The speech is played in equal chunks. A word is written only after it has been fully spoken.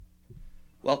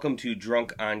Welcome to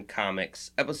Drunk on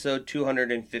Comics, episode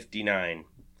 259.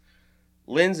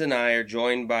 Linz and I are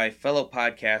joined by fellow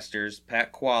podcasters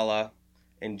Pat Koala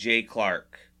and Jay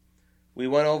Clark. We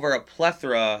went over a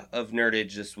plethora of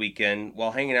nerdage this weekend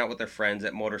while hanging out with our friends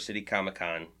at Motor City Comic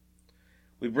Con.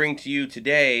 We bring to you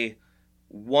today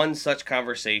one such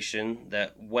conversation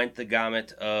that went the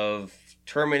gamut of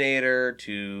Terminator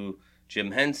to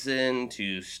Jim Henson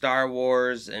to Star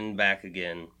Wars and back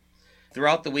again.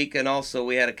 Throughout the weekend also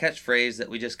we had a catchphrase that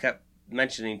we just kept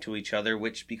mentioning to each other,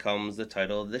 which becomes the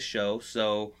title of this show.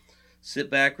 So sit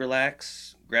back,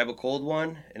 relax, grab a cold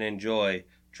one, and enjoy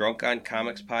Drunk on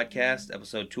Comics Podcast,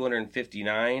 episode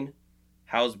 259,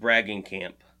 How's Bragging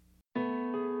Camp?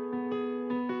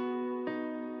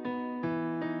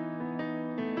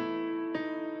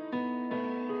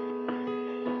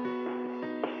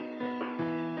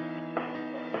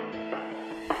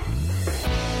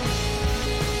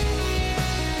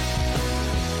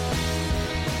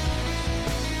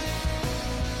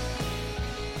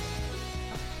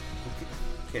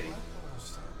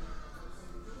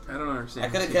 I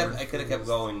could have kept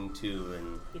going too,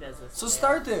 and he does this. So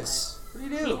start this. What do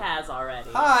you do? He has already.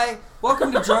 Hi,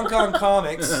 welcome to Drunk on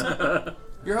Comics.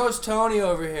 Your host Tony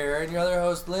over here, and your other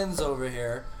host Linz over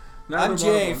here. I'm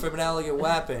Jay from An Elegant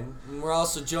Weapon, and we're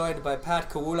also joined by Pat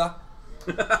Koala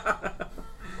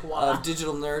of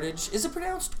Digital Nerdage. Is it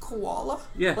pronounced koala?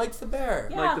 Yeah. Like the bear?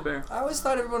 Yeah. Like the bear. I always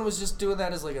thought everyone was just doing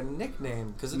that as like a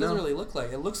nickname, because it doesn't really look like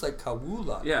it. It looks like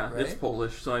Kawula. Yeah, right? it's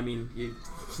Polish, so I mean,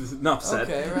 enough said.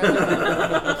 Okay,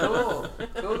 right.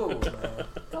 Cool, man.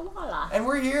 Koala. And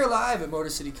we're here live at Motor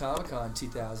City Comic Con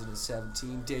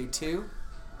 2017, day 2.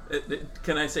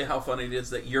 Can I say how funny it is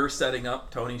that you're setting up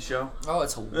Tony's show? Oh,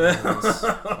 it's hilarious.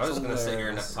 I was going to sit here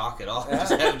and not talk at all. Yeah.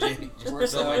 Just have Jay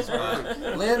Works fill my out spot.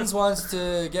 perfect. Linz wants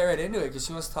to get right into it because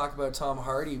she wants to talk about Tom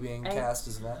Hardy being cast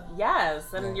as Venom.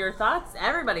 Yes, and your thoughts,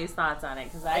 everybody's thoughts on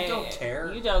it, because I don't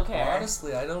care. You don't care.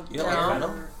 Honestly, I don't. You don't care. like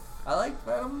Venom? I like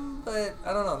Venom, but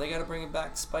I don't know. They got to bring it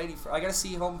back Spidey. I got to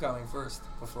see Homecoming first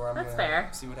before I'm That's gonna fair.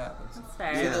 see what happens. That's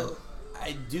fair. Yeah, though,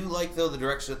 I do like, though, the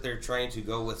direction that they're trying to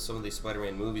go with some of these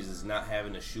Spider-Man movies is not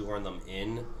having to shoehorn them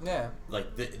in. Yeah.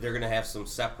 Like, they're going to have some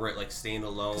separate, like,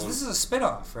 standalone. Because this is a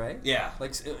spin-off, right? Yeah.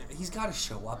 Like, he's got to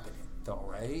show up in it, though,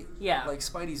 right? Yeah. Like,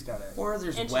 Spidey's got to... Or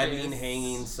there's Introduce. webbing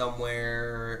hanging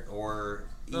somewhere, or...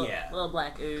 Little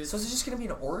black ooze. So is it just going to be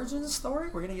an origin story?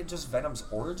 We're going to get just Venom's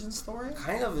origin story?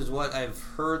 Kind of is what I've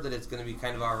heard, that it's going to be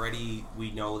kind of already...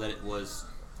 We know that it was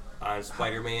on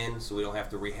Spider-Man, so we don't have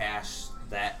to rehash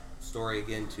that story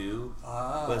again, too.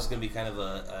 But it's going to be kind of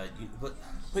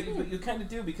But you kind of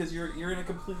do, because you're in a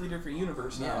completely different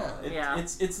universe now. Yeah.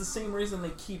 It's the same reason they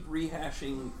keep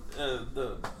rehashing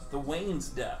the Wayne's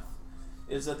death,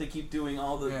 is that they keep doing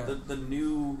all the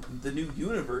new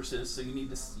universes. So you need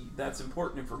to see, that's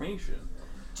important information.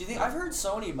 Do you think I've heard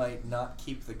Sony might not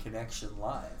keep the connection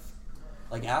live?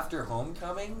 Like after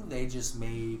Homecoming, they just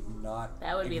may not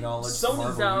That would be acknowledge so the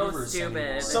Marvel so universe stupid.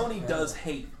 anymore. Sony does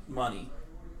hate money.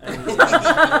 I mean,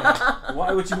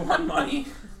 why would you want money?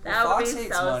 That Fox would be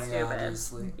hates so money, stupid.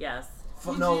 obviously. Yes.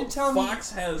 No, tell me-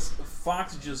 Fox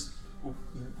just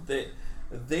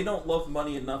they don't love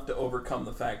money enough to overcome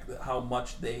the fact that how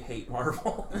much they hate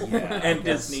Marvel and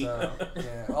Disney.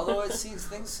 Yeah. Although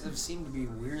things have seemed to be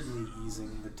weirdly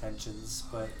easing the tensions,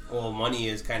 but Well, money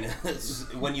is kind of...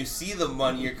 when you see the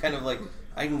money, you're kind of like,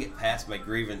 I can get past my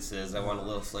grievances. I want a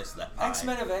little slice of that pie.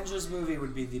 X-Men Avengers movie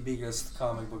would be the biggest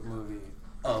comic book movie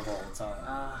of all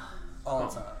time. All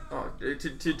time. Oh, to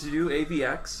do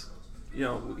AVX,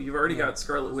 you've already got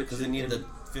Scarlet Witch. Because they need the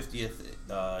 50th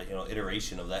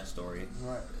iteration of that story.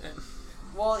 Right.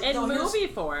 Well, In movie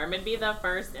form, it'd be the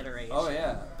first iteration. Oh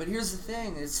yeah, but here's the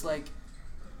thing: it's like,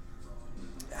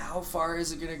 how far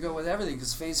is it gonna go with everything?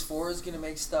 Because Phase 4 is gonna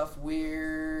make stuff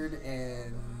weird,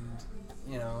 and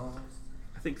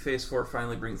I think Phase 4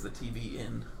 finally brings the TV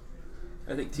in.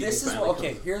 I think TV. This is finally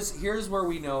okay. comes. Here's where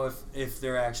we know if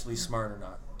they're actually smart or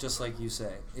not. Just like you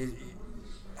say,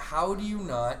 how do you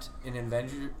not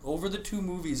over the 2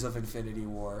 movies of Infinity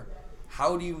War?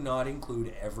 How do you not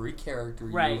include every character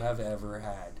Right. you have ever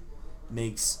had?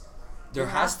 There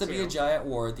has to be a giant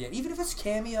war at the end, even if it's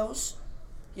cameos.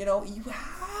 You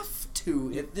have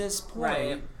to at this point.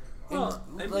 Right. Well,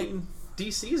 I mean,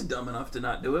 DC's dumb enough to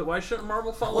not do it. Why shouldn't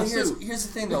Marvel follow Well, suit? here's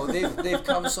the thing though. They've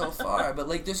come so far, but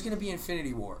like there's going to be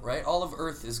Infinity War, right? All of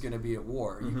Earth is going to be at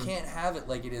war. You can't have it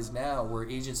like it is now, where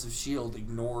Agents of S.H.I.E.L.D.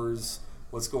 ignores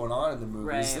what's going on in the movies.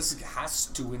 Right. This has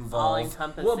to All involve.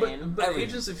 encompassing. Well, but Everything.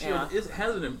 Agents of S.H.I.E.L.D.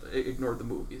 hasn't ignored the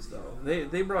movies, though.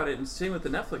 They brought it, and same with the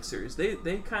Netflix series.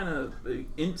 They kind of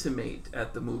intimate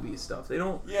at the movie stuff. They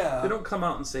don't come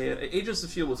out and say it. Agents of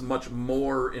S.H.I.E.L.D. was much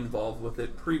more involved with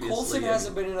it previously. Coulson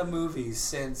hasn't been in a movie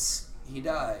since he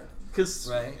died.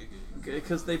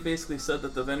 Because they basically said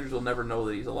that the Avengers will never know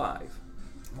that he's alive.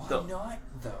 Why not,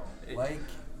 though?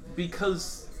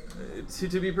 Because,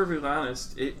 to be perfectly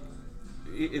honest,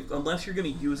 unless you're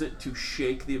going to use it to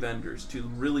shake the Avengers, to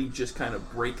really just kind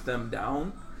of break them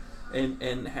down,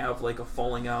 and have like a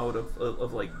falling out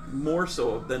of like more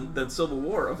so than Civil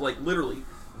War, of like literally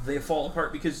they fall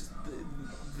apart because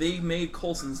they made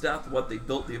Coulson's death what they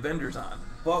built the Avengers on.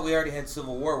 But we already had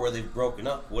Civil War where they've broken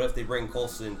up. What if they bring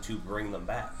Coulson to bring them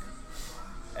back?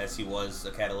 As he was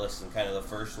a catalyst and kind of the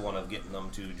first one of getting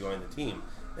them to join the team.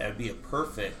 That would be a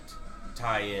perfect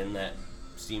tie-in that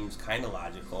seems kind of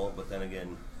logical, but then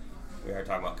again, we are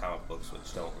talking about comic books,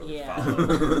 which don't really follow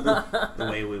the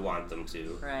way we want them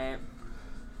to. Right.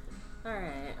 All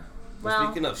right. Well,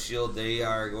 speaking of S.H.I.E.L.D., they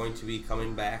are going to be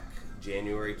coming back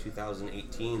January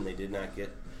 2018. They did not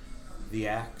get the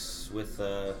axe with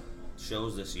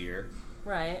shows this year.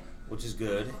 Right. Which is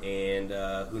good, and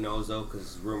who knows though,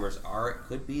 because rumors are it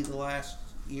could be the last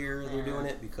year they're doing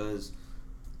it because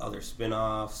other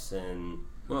spin-offs and...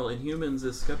 Well, Inhumans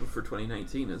is scheduled for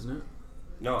 2019, isn't it?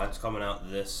 No, that's coming out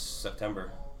this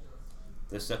September.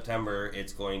 This September,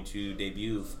 it's going to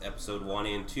debut episode 1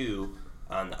 and 2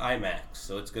 on the IMAX,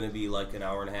 so it's going to be like an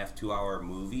hour and a half, 2-hour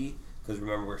movie, because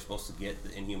remember we're supposed to get the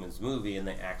Inhumans movie, and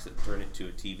they turned it to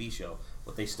a TV show,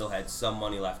 but they still had some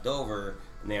money left over,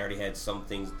 and they already had some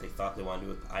things that they thought they wanted to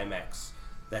do with IMAX,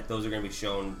 that those are going to be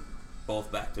shown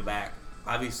both back to back.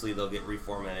 Obviously, they'll get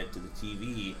reformatted to the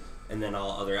TV, and then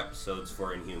all other episodes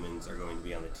for Inhumans are going to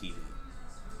be on the TV.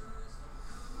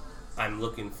 I'm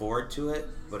looking forward to it,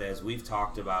 but as we've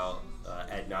talked about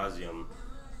ad nauseum,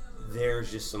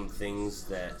 there's just some things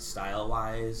that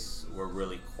style-wise we're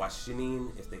really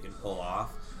questioning if they can pull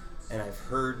off. And I've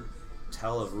heard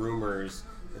tell of rumors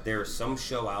that there is some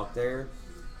show out there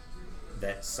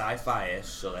that's sci-fi-ish,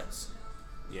 so that's,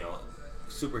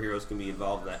 superheroes can be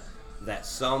involved in that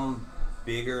some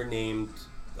bigger named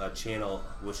channel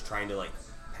was trying to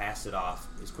pass it off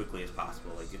as quickly as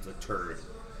possible. It's a turd,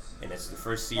 and it's the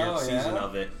first season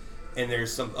of it. And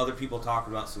there's some other people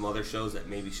talking about some other shows that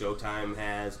maybe Showtime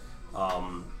has.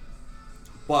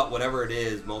 But whatever it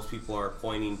is, most people are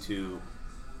pointing to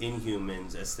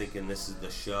Inhumans as thinking this is the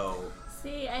show.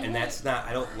 See, I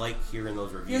don't like hearing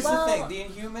those reviews. Here's the thing, the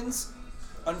Inhumans,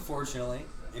 unfortunately,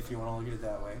 if you want to look at it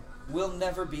that way, will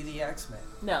never be the X-Men.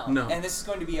 No. And this is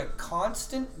going to be a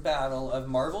constant battle of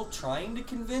Marvel trying to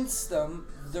convince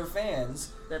their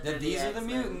fans, that these are the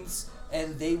mutants,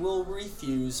 and they will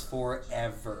refuse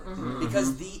forever. Mm-hmm.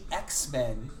 Because the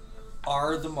X-Men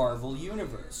are the Marvel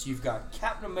Universe. You've got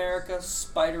Captain America,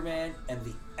 Spider-Man, and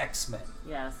the X-Men.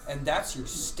 Yes. And that's your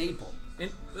staple.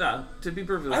 To be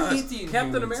perfectly honest, I hate the Inhumans.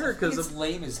 Captain America's it's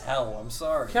lame as hell. I'm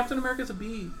sorry. Captain America's a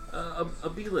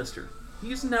B-lister.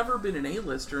 He's never been an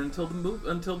A-lister until the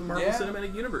Marvel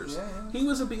Cinematic Universe. Yeah. He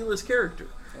was a B-list character.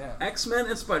 Yeah. X-Men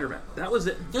and Spider-Man. That was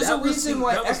it. There's a reason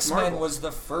why X-Men was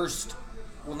the first.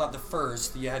 Well, not the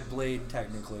first. You had Blade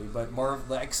technically, but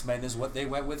the X-Men is what they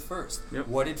went with first. Yep.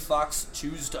 What did Fox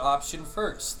choose to option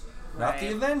first? Not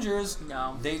the Avengers.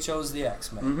 No. They chose the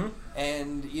X-Men. Mm-hmm.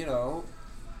 And,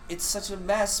 it's such a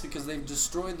mess because they've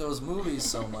destroyed those movies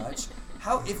so much.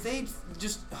 If they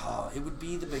just, it would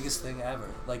be the biggest thing ever.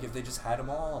 If they just had them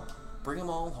all, bring them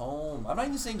all home. I'm not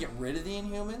even saying get rid of the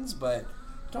Inhumans, but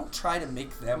don't try to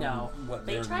make them what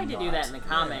they're not. They tried to do that in the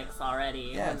comics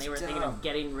already when they were thinking of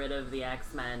getting rid of the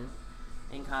X-Men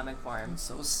in comic form. It's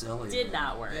so silly. Did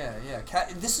not work. Yeah.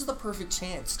 This is the perfect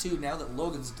chance too. Now that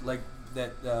Logan's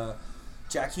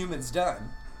Jack Human's done,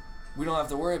 we don't have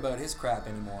to worry about his crap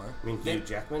anymore. You mean Hugh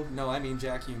Jackman? No, I mean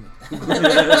Jack Human.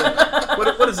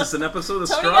 What is this, an episode of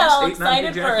Tony Scrubs? got all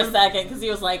excited for a second because he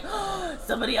was like,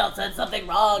 somebody else said something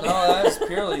wrong. No, that's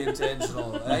purely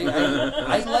intentional.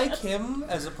 I like him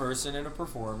as a person and a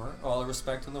performer. All the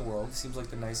respect in the world. He seems like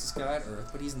the nicest guy on earth,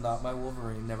 but he's not my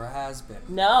Wolverine. Never has been.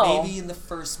 No. Maybe in the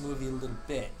first movie a little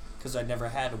bit, because I never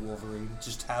had a Wolverine.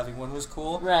 Just having one was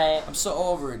cool. Right. I'm so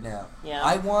over it now.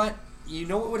 Yeah. You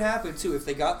know what would happen, too? If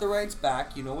they got the rights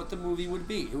back, you know what the movie would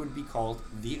be? It would be called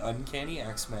The Uncanny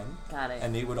X-Men. Got it.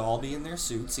 And they would all be in their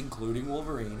suits, including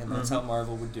Wolverine, and that's how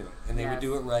Marvel would do it. And they would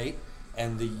do it right,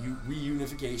 and the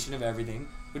reunification of everything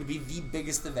would be the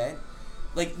biggest event.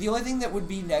 The only thing that would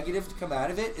be negative to come out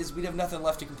of it is we'd have nothing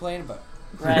left to complain about.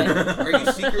 Right. Are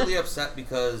you secretly upset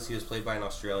because he was played by an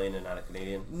Australian and not a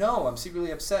Canadian? No, I'm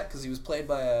secretly upset because he was played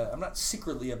by a... I'm not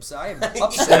secretly upset. I am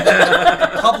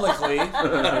upset publicly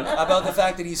about the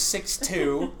fact that he's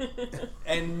 6'2"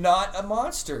 and not a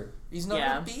monster. He's not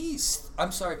a beast.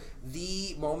 I'm sorry.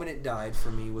 The moment it died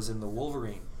for me was in The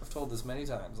Wolverine. I've told this many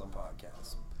times on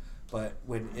podcasts. But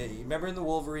when remember in The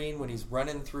Wolverine when he's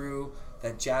running through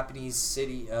that Japanese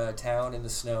city town in the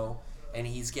snow, and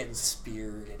he's getting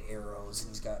speared and arrows, and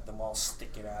he's got them all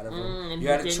sticking out of him. You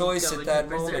had a choice at that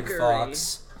moment,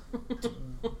 Fox.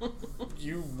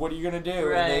 What are you gonna do?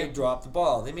 Right. And they dropped the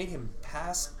ball. They made him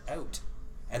pass out,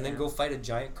 and then go fight a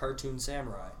giant cartoon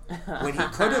samurai when he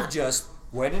could have just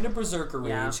went into berserker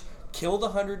rage, killed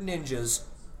 100 ninjas.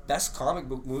 Best comic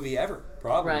book movie ever,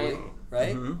 probably.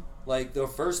 Right? Mm-hmm. Like the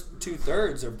first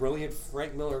 2/3 are brilliant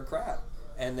Frank Miller crap,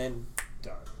 and then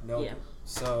no. Yeah.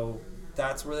 So.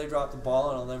 That's where they dropped the ball,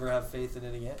 and I'll never have faith in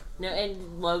it again. No,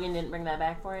 and Logan didn't bring that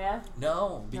back for you?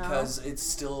 No, because it's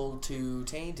still too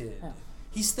tainted. Oh.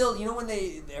 He's still, you know when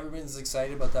everyone's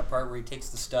excited about that part where he takes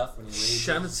the stuff and he rages?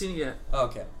 I haven't seen it yet.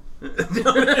 Okay.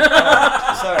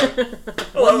 Sorry.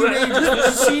 Well, there's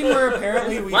a scene where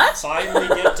apparently we finally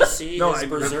get to see his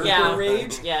berserker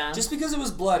rage. Yeah. Just because it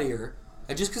was bloodier,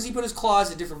 and just because he put his claws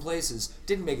in different places,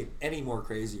 didn't make it any more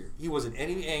crazier. He wasn't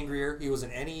any angrier. He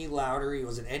wasn't any louder. He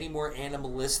wasn't any more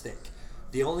animalistic.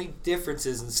 The only difference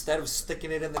is instead of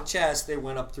sticking it in the chest, they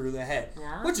went up through the head.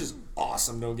 Yeah. Which is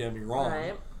awesome, don't get me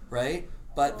wrong. Right?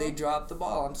 But they dropped the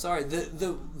ball. I'm sorry.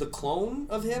 The clone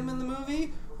of him in the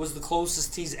movie was the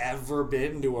closest he's ever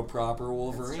been to a proper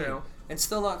Wolverine. That's true. And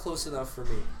still not close enough for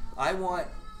me. I want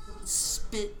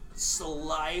spit,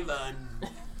 saliva...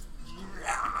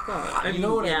 I mean,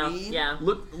 I mean? Yeah.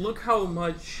 Look how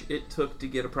much it took to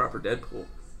get a proper Deadpool.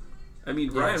 I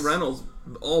mean, Ryan Reynolds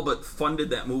all but funded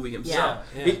that movie himself.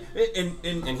 Yeah.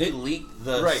 And he leaked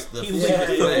the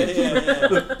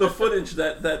the footage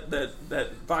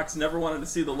that Fox never wanted to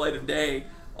see the light of day.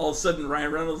 All of a sudden,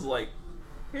 Ryan Reynolds is like,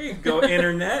 "Here you go,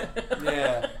 internet.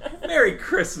 Merry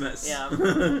Christmas."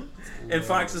 Yeah. And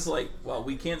Fox is like, "Well,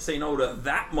 we can't say no to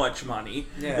that much money."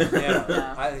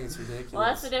 Yeah. I think it's ridiculous. Well,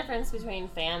 that's the difference between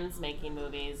fans making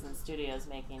movies and studios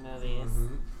making movies.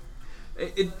 Mm-hmm.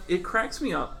 It cracks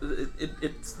me up.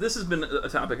 This has been a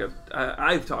topic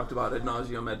I've talked about ad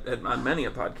nauseum on many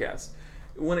a podcast.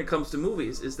 When it comes to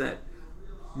movies, is that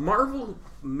Marvel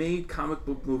made comic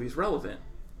book movies relevant,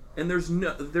 and there's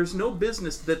no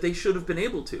business that they should have been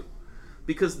able to,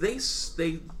 because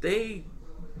they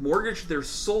mortgaged their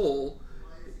soul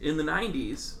in the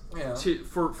 90s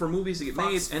for movies to get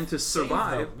made and to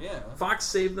survive. Fox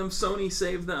saved them, Sony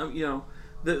saved them,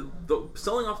 the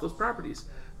selling off those properties.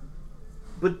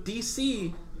 But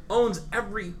DC owns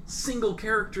every single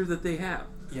character that they have.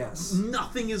 Yes.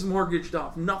 Nothing is mortgaged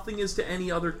off. Nothing is to any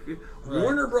other.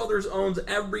 Warner Brothers owns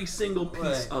every single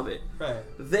piece of it. Right.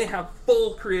 They have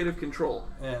full creative control,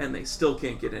 and they still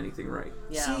can't get anything right.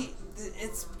 Yeah. See,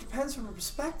 it depends from a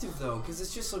perspective, though, because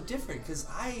it's just so different. Because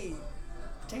I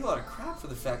take a lot of crap for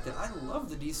the fact that I love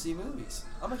the DC movies.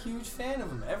 I'm a huge fan of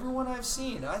them. Everyone I've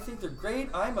seen, I think they're great.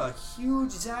 I'm a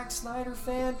huge Zack Snyder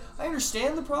fan. I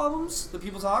understand the problems that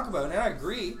people talk about, and I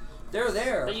agree. They're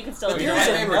there. But you can still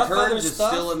Batman Returns is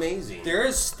still amazing. There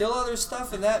is still other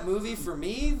stuff in that movie for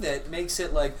me that makes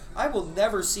it like, I will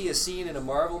never see a scene in a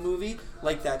Marvel movie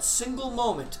like that single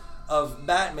moment of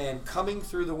Batman coming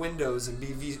through the windows in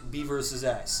B vs.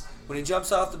 S. When he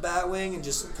jumps off the Batwing and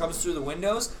just comes through the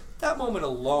windows, that moment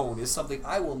alone is something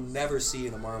I will never see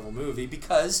in a Marvel movie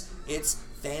because it's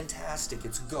fantastic.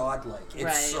 It's godlike.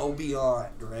 It's so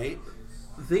beyond, right?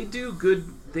 They do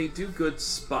good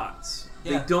spots.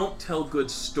 Yeah. They don't tell good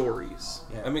stories.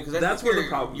 Yeah. I mean, because that's where the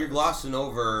problem you're is. glossing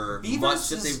over Beavers much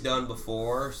that they've done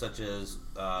before, such as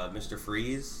Mr.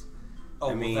 Freeze. Oh,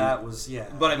 I mean, well, that was,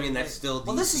 But I mean, that's still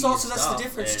well, DC that's stuff, the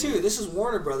difference, too. This is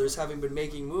Warner Brothers, having been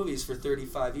making movies for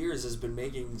 35 years, has been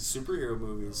making superhero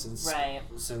movies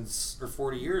since or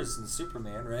 40 years since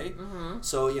Superman, right? Mm-hmm.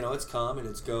 So, it's come and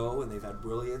it's go, and they've had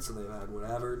Brilliance, and they've had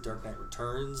whatever. Dark Knight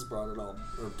Returns brought it all,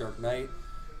 or Dark Knight,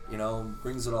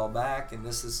 brings it all back, and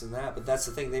this and that. But that's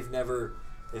the thing, they've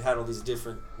had all these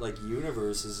different,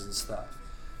 universes and stuff.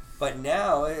 But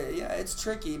now, it's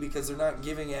tricky because they're not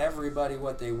giving everybody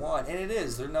what they want. And it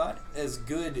is. They're not as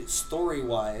good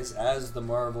story-wise as the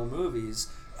Marvel movies,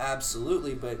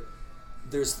 absolutely. But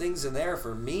there's things in there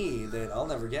for me that I'll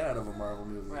never get out of a Marvel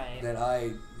movie that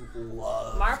I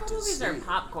love. Marvel movies are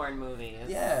popcorn movies.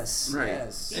 Yes, right.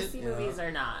 Yes. DC movies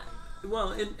are not.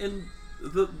 Well, and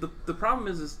the problem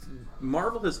is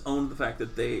Marvel has owned the fact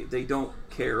that they don't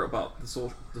care about the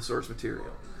source material.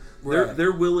 Right.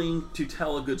 They're willing to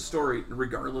tell a good story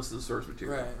regardless of the source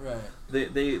material.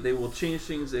 Right. They will change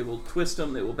things. They will twist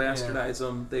them. They will bastardize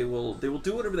them. They will do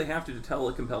whatever they have to tell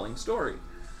a compelling story.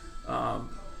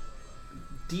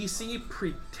 DC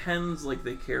pretends like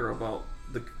they care about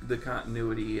the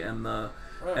continuity and the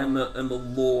and the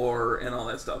lore and all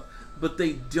that stuff, but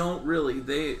they don't really.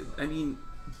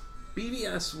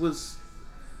 BVS was.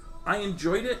 I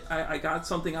enjoyed it. I got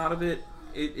something out of it.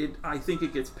 I think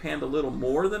it gets panned a little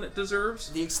more than it deserves.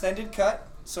 The extended cut.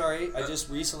 Sorry, I just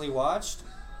recently watched.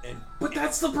 But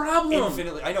that's the problem.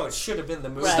 Infinitely, I know it should have been the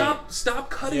movie. Right. Stop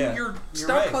cutting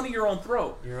cutting your own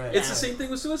throat. You're right. It's the same thing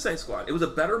with Suicide Squad. It was a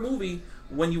better movie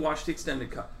when you watched the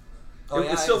extended cut.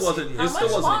 It still wasn't. How It still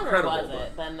much wasn't longer incredible. was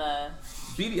it than the?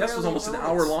 BVS was almost an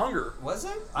hour longer. Was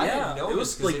it? I didn't know it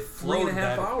was like 3.5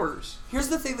 hours. Here's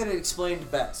the thing that it explained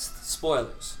best.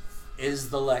 Spoilers. Is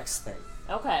the Lex thing.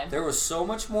 Okay. There was so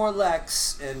much more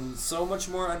Lex and so much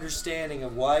more understanding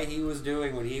of why he was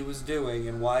doing what he was doing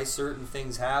and why certain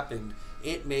things happened.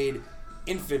 It made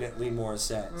infinitely more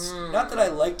sense. Not that I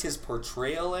liked his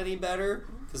portrayal any better,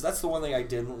 because that's the one thing I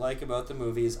didn't like about the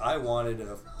movie is I wanted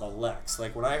a Lex.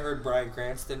 Like when I heard Bryan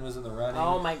Cranston was in the running,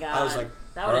 Oh my god. I was like,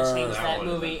 that would have changed that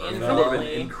movie That would have been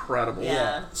infinitely. incredible.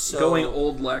 Yeah. So Going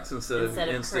old Lex instead of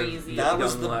instead crazy. that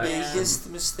was young the Lex. biggest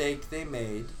mistake they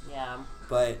made. Yeah.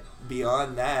 But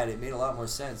beyond that, it made a lot more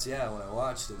sense. Yeah, when I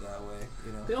watched it that way,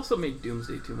 They also made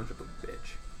Doomsday too much of a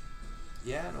bitch.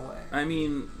 Yeah, in a way. I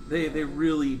mean, they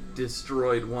really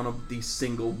destroyed one of the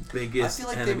single biggest I feel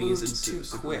like they enemies moved in too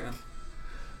Superman. quick.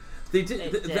 They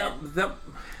did. They did. That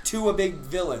To a big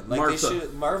villain. Like Martha. they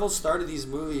should. Marvel started these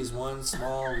movies one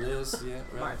small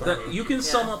right. you can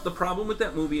sum up the problem with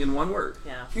that movie in one word.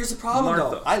 Yeah. Here's the problem,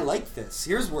 Martha. though. I like this.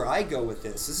 Here's where I go with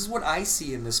this. This is what I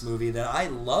see in this movie that I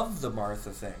love the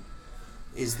Martha thing.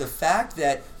 Is the fact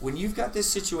that when you've got this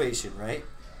situation, right?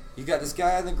 You've got this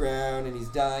guy on the ground and he's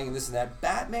dying and this and that.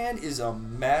 Batman is a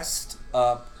messed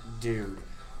up dude.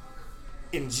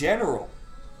 In general,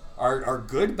 our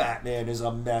good Batman is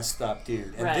a messed up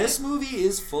dude. And Right. this movie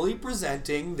is fully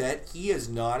presenting that he is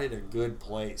not in a good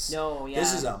place. No, yeah.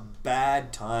 This is a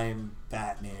bad time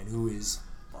Batman who is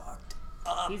fucked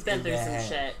up. He's been in through the some head,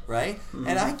 shit. right?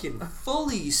 And I can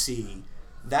fully see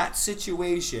that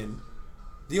situation.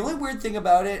 The only weird thing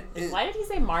about it is Why did he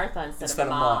say Martha instead of of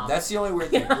Mom? Mom. That's the only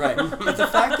weird thing, right? But the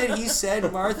fact that he said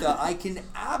Martha, I can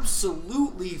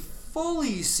absolutely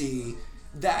fully see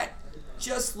that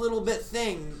just little bit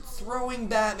thing throwing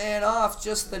Batman off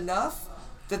just enough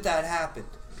that happened.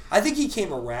 I think he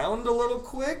came around a little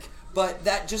quick, but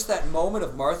that moment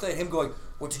of Martha and him going,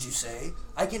 "What did you say?"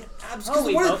 I can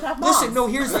absolutely. Oh, we both have Listen, moms. no.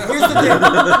 Here's the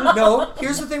thing. No,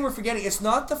 here's the thing we're forgetting. It's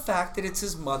not the fact that it's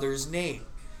his mother's name.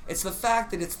 It's the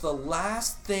fact that it's the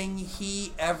last thing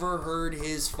he ever heard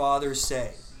his father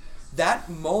say. That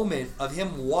moment of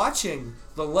him watching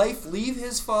the life leave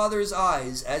his father's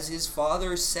eyes as his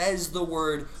father says the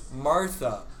word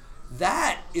Martha,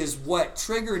 that is what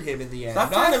triggered him in the end.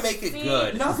 Stop trying to make it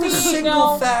good. Not the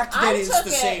single fact that it's the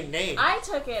same name. I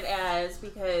took it as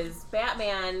because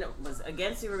Batman was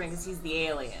against Superman because he's the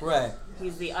alien. Right.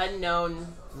 He's the unknown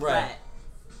Right. threat.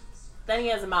 Then he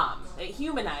has a mom. It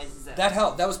humanizes him. That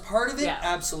helped. That was part of it, Yeah.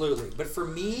 absolutely. But for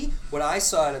me, what I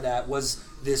saw out of that was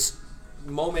this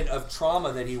moment of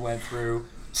trauma that he went through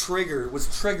was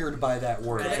triggered by that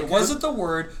word. Right. It wasn't the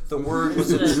word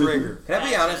was a trigger. Can I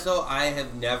be honest though? I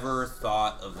have never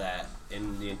thought of that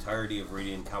in the entirety of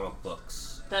reading comic books.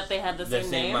 that they had the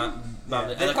same name.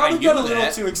 They probably got a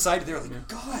little too excited. They were like,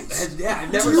 guys, I've do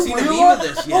never you seen a meme realize-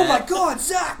 of this Oh yet. my god,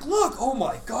 Zach, look! Oh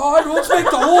my god, let's make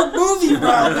the whole movie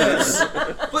around this!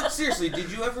 But seriously, did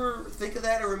you ever think of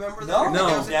that or remember that? No, Or think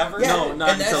that was it? never. Yeah, No, not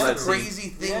and that's until the that scene. crazy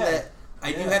thing Yeah. that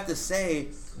I do Yeah. have to say.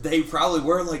 They probably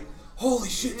were like, "Holy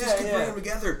shit, this Yeah, could yeah. bring them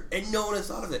together," and no one has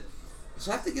thought of it.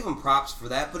 So I have to give them props for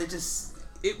that. But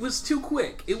It was too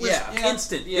quick. It was Yeah.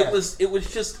 instant. Yeah. It was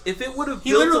just if it would have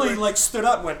He literally stood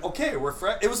up and went, "Okay, we're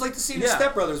friends." It was like the scene in Yeah.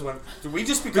 Step Brothers when did we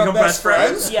just become Become best best friends?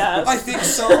 friends? Yeah. I think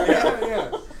so. Yeah.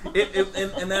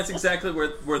 and that's exactly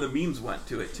where the memes went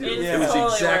to it too. It's It was the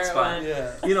totally exact where it spot. went.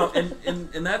 Yeah. You know,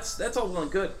 and that's all well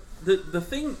and good.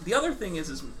 The other thing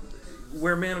is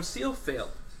where Man of Steel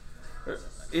failed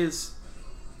is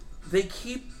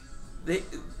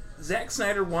Zack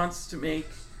Snyder wants to make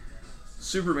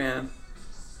Superman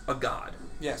a god.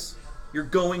 Yes. You're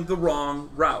going the wrong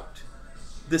route.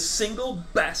 The single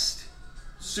best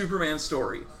Superman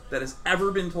story that has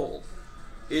ever been told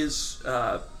is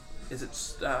it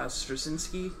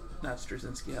Straczynski? Not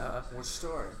Straczynski. What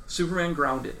story? Superman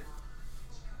Grounded,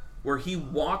 where he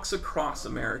walks across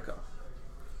America.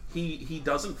 He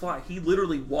doesn't fly. He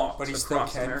literally walks But he still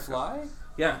across can America. fly.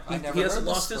 Yeah, I never he hasn't heard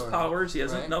this lost his story. powers. He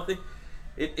hasn't Right. nothing.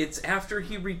 It's after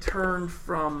he returned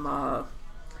from.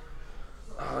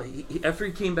 After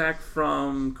he came back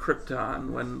from Krypton,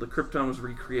 when the Krypton was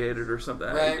recreated or something.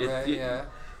 Yeah.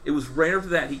 It was right after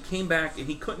that he came back and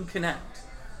he couldn't connect.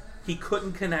 He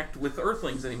couldn't connect with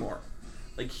Earthlings anymore.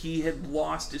 Like, he had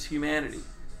lost his humanity,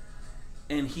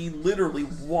 and he literally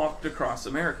walked across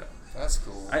America. That's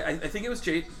cool. I think it was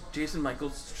Jason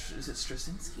Michaels. Is it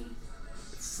Straczynski?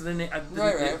 It's the name.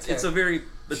 Right. It's a very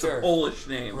Sure. a Polish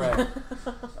name. Right.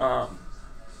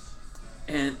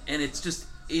 And it's just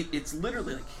it's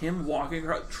literally like him walking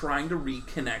around trying to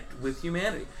reconnect with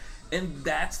humanity, and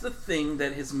that's the thing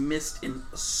that has missed in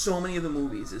so many of the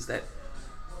movies, is that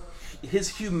his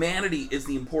humanity is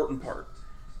the important part.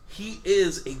 He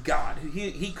is a god.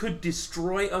 He could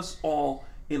destroy us all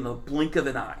in the blink of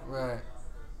an eye. Right.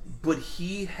 But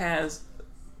he has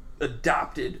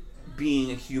adopted being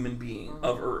a human being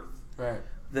of Earth. Right.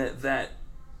 That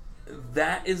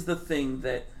is the thing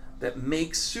that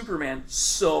makes Superman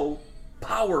so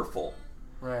powerful,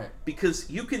 Right. because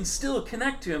you can still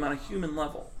connect to him on a human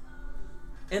level,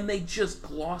 and they just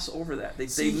gloss over that. They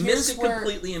miss it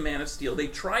completely in Man of Steel. They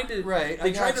tried to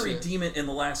redeem it in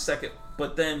the last second,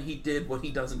 but then he did what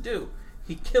he doesn't do.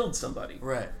 He killed somebody.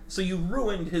 Right. So you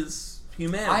ruined his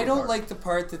humanity. I don't part. like the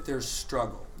part that there's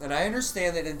struggle. And I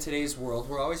understand that in today's world,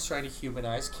 we're always trying to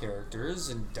humanize characters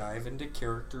and dive into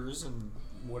characters and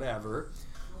whatever.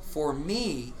 For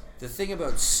me, the thing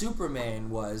about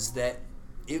Superman was that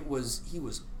he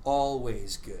was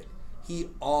always good. He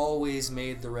always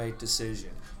made the right decision.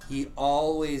 He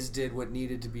always did what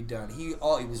needed to be done. He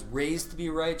was raised to be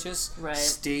righteous, Right.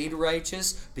 stayed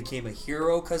righteous, became a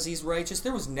hero because he's righteous.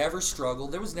 There was never struggle.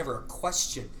 There was never a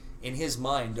question in his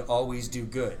mind to always do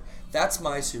good. That's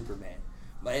my Superman.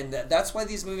 And that's why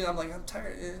these movies, I'm like, I'm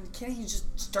tired. Can't he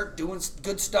just start doing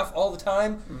good stuff all the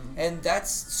time? Mm-hmm. And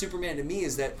that's Superman to me,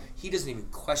 is that he doesn't even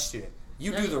question it.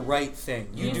 You do the right thing.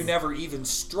 You do never even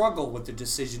struggle with the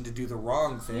decision to do the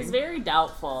wrong thing. He's very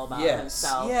doubtful about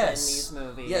himself in these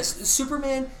movies. Yes,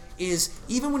 Superman is,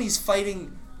 even when he's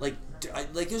fighting, like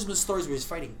there's been stories where he's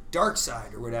fighting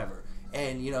Darkseid or whatever,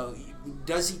 and,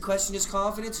 does he question his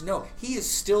confidence? No, he is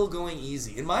still going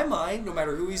easy. In my mind, no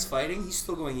matter who he's fighting, he's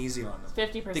still going easy on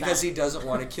them. 50%. Because he doesn't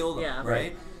want to kill them, Yeah.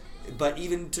 right? But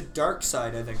even to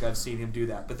Darkseid, I think I've seen him do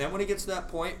that. But then when he gets to that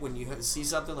point, when you see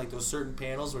something like those certain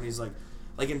panels when he's like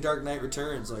in Dark Knight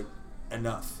Returns, like,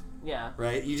 enough. Yeah.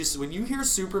 Right? When you hear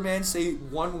Superman say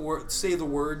one word, say the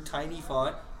word, tiny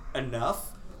font, enough,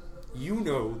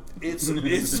 it's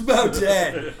about to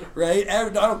end, right? I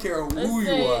don't care who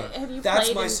you are. Have you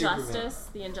That's played my Injustice? Superman.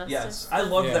 The Injustice? Yes, I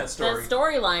love that story. The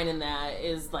storyline in that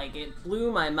is, like, it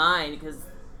blew my mind, because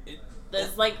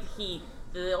it's like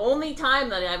the only time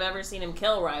that I've ever seen him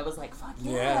kill where I was like, fuck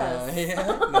yes.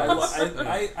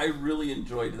 Yeah. I really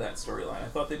enjoyed that storyline. I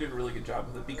thought they did a really good job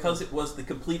with it, because it was the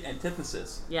complete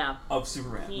antithesis of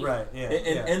Superman. Right, yeah.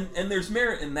 And there's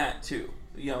merit in that, too.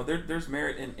 There's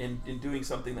merit in doing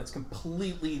something that's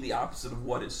completely the opposite of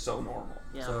what is so normal.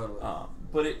 Yeah.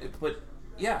 Totally. But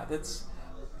that's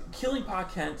killing Pa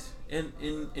Kent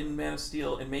in Man of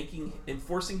Steel and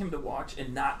forcing him to watch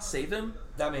and not save him.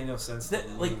 That made no sense.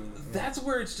 That's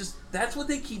where it's just, that's what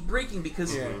they keep breaking,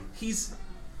 because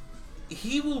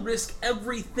he will risk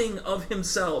everything of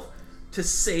himself to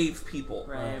save people.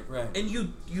 Right. And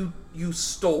you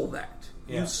stole that.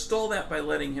 Yeah. You stole that by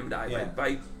letting him die. Yeah.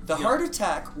 By the heart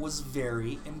attack was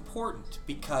very important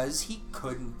because he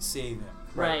couldn't save him.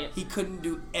 Right. He couldn't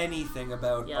do anything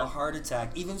about a heart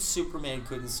attack. Even Superman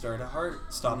couldn't stop a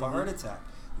heart attack.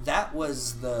 That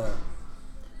was the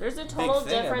There's a total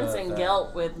difference in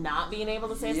guilt with not being able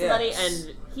to save somebody,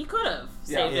 and he could have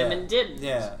saved him and didn't.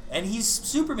 Yeah, and he's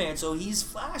Superman, so he's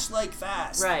Flash-like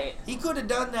fast. Right. He could have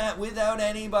done that without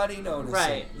anybody noticing.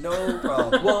 Right. No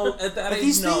problem. Well, at that but age,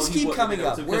 these no, things keep coming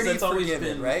up. Where do you forgive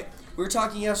it, right? We were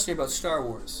talking yesterday about Star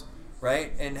Wars,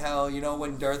 right? And how,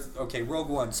 when Rogue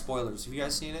One, spoilers. Have you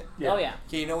guys seen it? Yeah. Oh, yeah.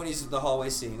 Okay, when he's at the hallway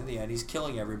scene in the end, he's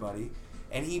killing everybody,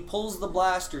 and he pulls the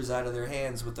blasters out of their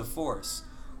hands with the Force.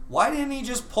 Why didn't he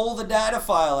just pull the data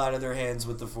file out of their hands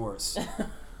with the Force?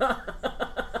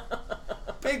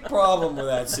 Big problem with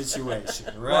that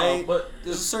situation, right? Well, but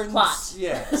there's a certain plot.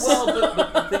 Yes. Well,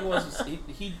 the thing was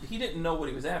he didn't know what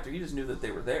he was after. He just knew that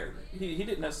they were there. He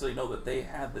didn't necessarily know that they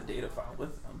had the data file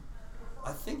with them.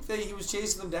 I think that he was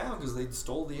chasing them down because they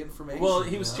stole the information. Well,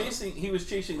 he was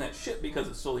chasing that ship because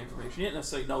it stole the information. He didn't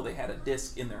necessarily know they had a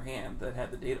disk in their hand that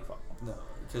had the data file. No,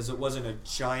 because it wasn't a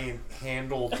giant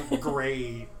handled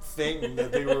gray thing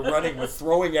that they were running with,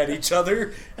 throwing at each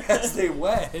other as they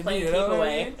went. Playing you know keep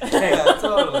away. I mean? Yeah,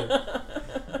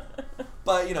 totally.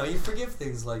 But you forgive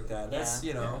things like that. That's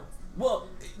Yeah. Well,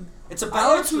 it's a I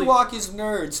balance actually- we walk as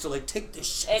nerds to like take this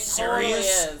shit It totally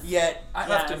serious, is. yet I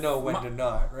have to Yes. know when to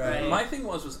not. Right? Right. my thing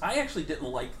was I actually didn't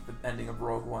like the ending of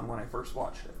Rogue One when I first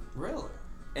watched it. Really?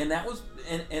 And that was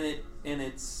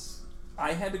it's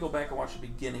I had to go back and watch the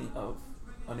beginning of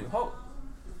A New Hope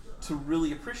to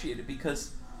really appreciate it,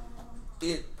 because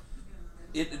it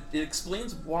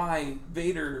explains why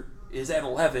Vader is at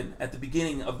 11 at the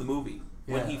beginning of the movie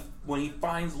when Yeah. he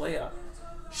finds Leia.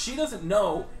 She doesn't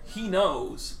know, he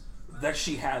knows that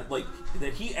she had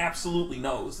that he absolutely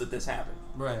knows that this happened.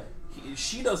 Right.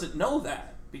 She doesn't know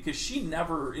that because she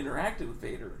never interacted with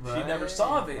Vader. She never Right.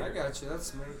 saw Vader. I got you.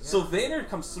 That's me. Yeah. So Vader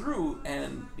comes through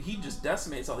and he just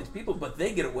decimates all these people, but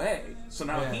they get away. So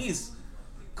now Yeah. he's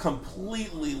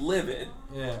completely livid,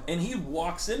 Yeah. and he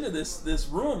walks into this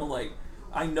room like,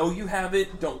 I know you have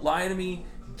it. Don't lie to me.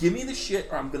 Give me the shit,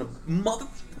 or I'm gonna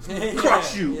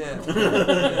crush you. Yeah.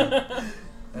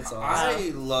 That's awesome.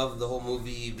 I love the whole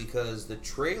movie because the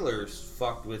trailers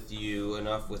fucked with you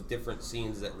enough with different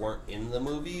scenes that weren't in the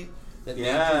movie that made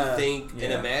Yeah. you think and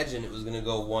Yeah. imagine it was going to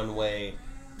go one way,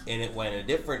 and it went a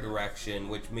different direction,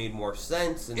 which made more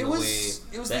sense in It the was- way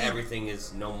it was that the- everything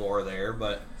is no more there.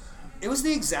 But It was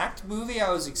the exact movie I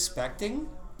was expecting,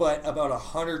 but about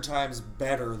 100 times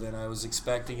better than I was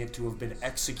expecting it to have been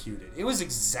executed. It was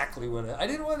exactly what I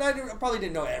probably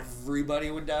didn't know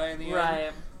everybody would die in the end.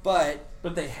 Right. But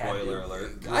they had spoiler to.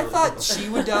 alert. I thought she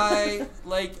would die,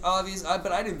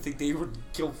 but I didn't think they would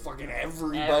kill fucking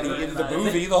everybody in the Everybody.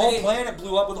 movie. The whole They- planet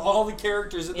blew up with all the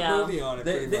characters in the Yeah. movie on it.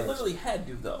 They pretty much. literally had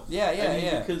to, though. Yeah, I mean,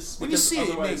 yeah. Because when you see it, it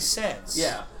otherwise- makes sense.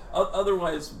 Yeah.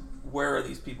 Otherwise, where are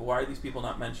these people? Why are these people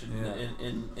not mentioned Yeah.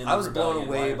 in I the was blown rebellion?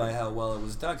 away Why- by how well it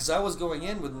was done, because I was going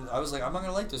in with, I was like, I'm not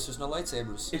gonna like this. There's no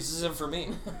lightsabers. This isn't for me.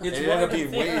 It's It what ended up I-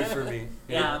 being way for me.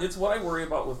 Yeah. It's what I worry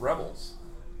about with Rebels.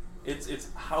 It's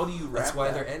how do you wrap That's why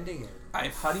that? they're ending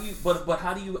it. How do you but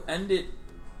how do you end it?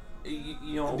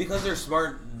 You know, because they're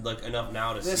smart enough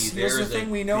now to see Here's there's the thing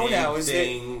a we know big now is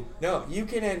thing. that no, you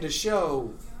can end a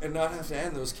show and not have to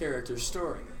end those characters'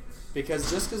 story, because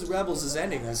just because Rebels is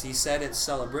ending, as he said at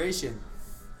Celebration,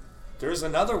 there's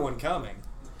another one coming.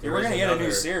 There We're is gonna get a new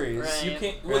another. series. Right. you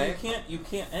can't. Well, Right? you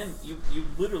can't end. You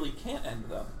literally can't end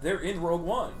them. They're in Rogue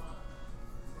One.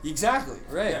 Exactly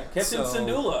right. Yeah, Captain So-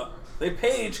 Syndulla. They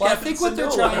page Well, Captain I think what they're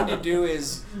Syndulla. trying to do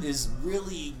is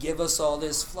really give us all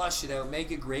this, flush it out, make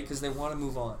it great, because they want to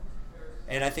move on.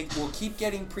 And I think we'll keep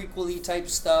getting prequel-y type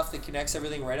stuff that connects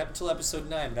everything right up until Episode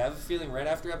 9. But I have a feeling right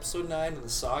after Episode 9, when the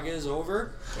saga is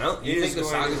over, Well, It you is think the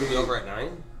going saga's to going to be be- over at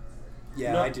 9?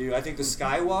 yeah, No. I do. I think the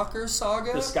Skywalker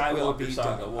saga The Skywalker will be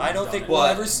saga done. will I be don't done. think we'll But,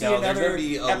 ever see no, there's another gonna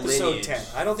be a Episode lineage. 10.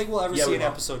 I don't think we'll ever Yeah, see we an will.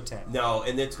 Episode 10. No,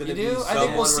 and it's going You to be do? I think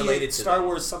someone we'll see related to Star that.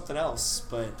 Wars something else,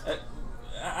 but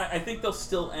I think they'll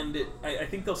still end it. I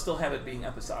think they'll still have it being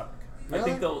episodic. Really?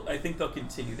 I think they'll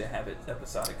continue to have it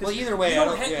episodic. 'Cause Well, either way, you I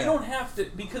don't, don't- yeah. you don't have to,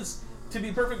 because to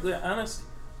be perfectly honest,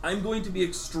 I'm going to be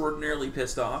extraordinarily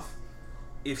pissed off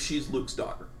if she's Luke's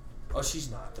daughter. oh, she's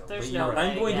not though. There's But no you're way.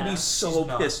 right. I'm going to Yeah. be so She's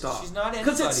not. pissed off. She's not because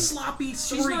anybody. it's sloppy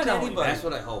She's not storytelling. anybody. That's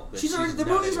what I hope. that The not movie's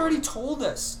anybody. already told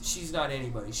us she's not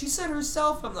anybody. She said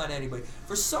herself, I'm not anybody.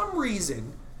 For some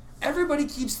reason, everybody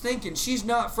keeps thinking she's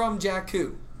not from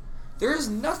Jakku. There is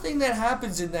nothing that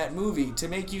happens in that movie to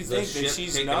make you The think that ship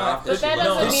she's taking not. off But that she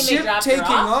doesn't The was- mean they ship dropped her taking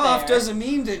off off there. doesn't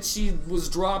mean that she was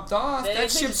dropped off. They That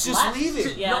actually ship's just just left.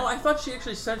 leaving. Yeah. No, I thought she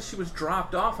actually said she was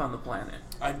dropped off on the planet.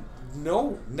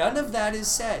 No, none of that is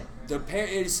said.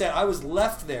 It said I was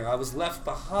left there. I was left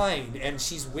behind, and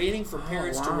she's waiting for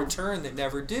parents to wow. return that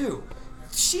never do.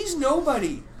 She's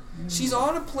nobody. She's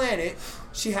on a planet.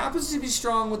 She happens to be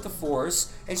strong with the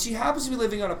Force, and she happens to be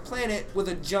living on a planet with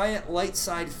a giant light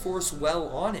side Force well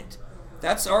on it.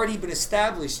 That's already been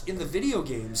established in the video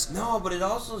games. No, but it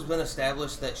also has been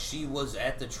established that she was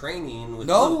at the training with Luke.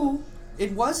 No,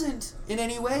 it wasn't in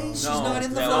any way. She's No, not in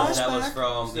the that flashback. was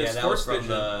from It's that was Force from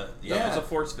the vision. Yeah. It's a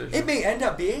Force vision. It may end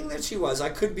up being that she was. I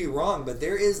could be wrong, but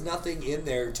there is nothing in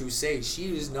there to say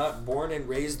she is not born and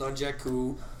raised on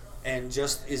Jakku and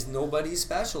just is nobody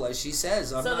special, as she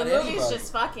says. I'm So not the movie's anybody.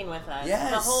 just fucking with us. Yes.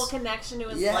 The whole connection to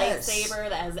his Yes. lightsaber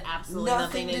that has absolutely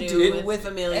nothing nothing to do do with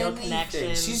familial anything.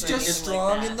 connections. She's or just anything strong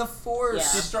like that. in the Force.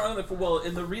 Yeah. She's strong enough. Well,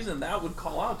 and the reason that would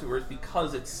call out to her is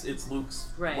because it's Luke's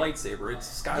Right. lightsaber.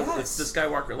 It's Yes. the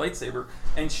Skywalker lightsaber,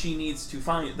 and she needs to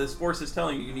find. This Force is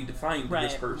telling you need to find this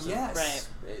Right. person. Yes.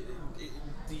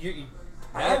 Right.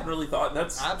 I hadn't really thought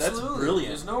that's brilliant.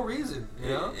 There's no reason, you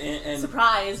know. And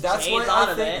Surprise! That's Jay why thought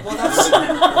I of think. it.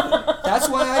 Well, that's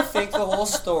why I think the whole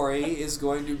story is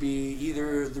going to be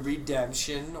either the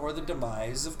redemption or the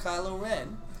demise of Kylo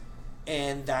Ren.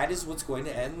 And that is what's going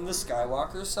to end the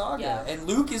Skywalker saga. Yeah. And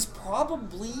Luke is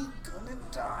probably gonna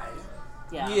die.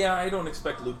 Yeah. I don't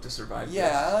expect Luke to survive.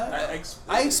 Yeah, this.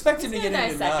 I expect him to He's get gonna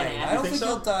into die second 9. half. I don't You think think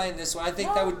so? he'll die in this one. I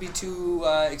think that would be too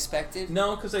expected.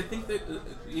 No, because I think that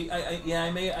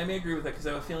I may agree with that because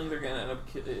I have a feeling they're going to end up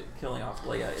killing off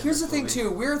Leia. in Here's the this thing, movie.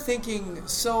 too. We're thinking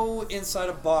so inside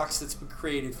a box that's been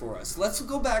created for us. Let's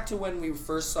go back to when we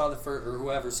first saw or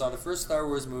whoever saw the first Star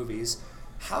Wars movies.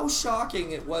 How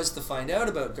shocking it was to find out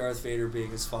about Darth Vader being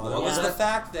his father was Yeah. the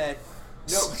fact that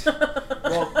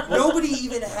nobody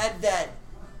even had that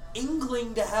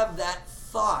inkling to have that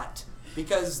thought.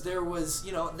 Because there was,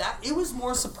 that it was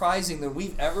more surprising than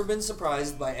we've ever been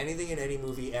surprised by anything in any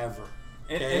movie ever.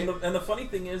 Okay? And the funny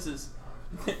thing is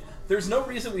there's no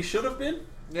reason we should have been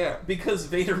Yeah. because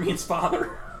Vader means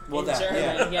father. Well, In that,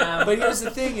 German, yeah. But here's the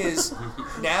thing is,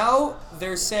 now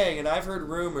they're saying, and I've heard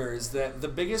rumors, that the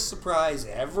biggest surprise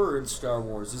ever in Star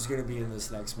Wars is going to be in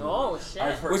this next movie. Oh, shit.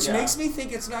 I've heard- Which yeah. makes me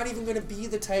think it's not even going to be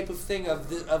the type of thing of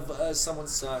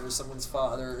someone's son or someone's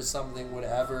father or something,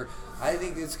 whatever. I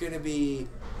think it's going to be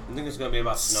I think it's going to be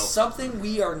about Snoke. something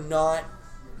we are not...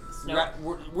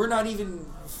 Snoke. We're not even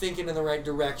thinking in the right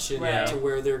direction Right. to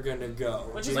where they're going to go.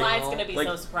 Which is You why it's know? going to be Like,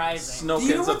 so surprising. Snoke Do you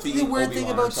know ends what up the being weird Obi-Wan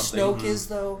thing or about something. Snoke is,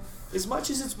 though? As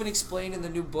much as it's been explained in the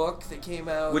new book that came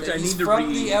out, Which that I he's need to from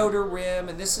read. the Outer Rim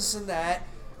and this and that,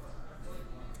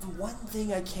 the one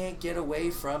thing I can't get away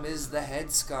from is the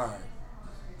head scar.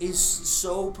 Is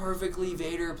so perfectly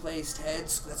Vader placed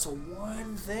heads. That's the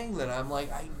one thing that I'm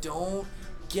like, I don't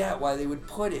get why they would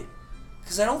put it.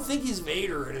 Because I don't think he's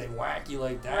Vader or anything wacky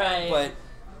like that. Right. But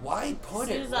why put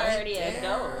it He's right already a there?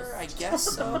 ghost. I guess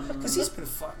so. Because he's been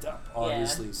fucked up,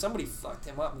 obviously. Somebody fucked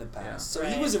him up in the past. Yeah. So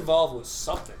Right. he was involved with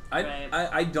something. Right.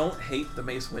 I don't hate the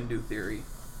Mace Windu theory.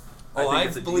 Oh, I think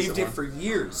it's a I've believed decent it for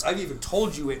years. I've even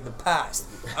told you it in the past.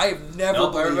 I have never Nope,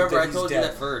 I believed remember that I he's told you dead.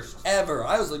 that first. Ever.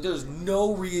 I was like, there's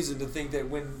no reason to think that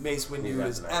when Mace Windu Yeah,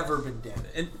 has that's ever been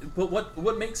dead. But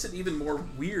what makes it even more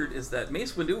weird is that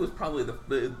Mace Windu was probably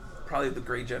the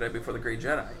Grey Jedi before the Grey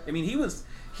Jedi. I mean, he was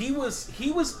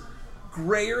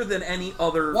grayer than any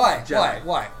other Why? Jedi.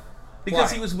 Why? Because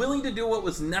Why? he was willing to do what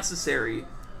was necessary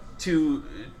to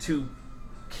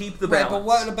keep the Right, balance. but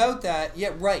what about that? Yeah,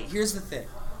 right. Here's the thing.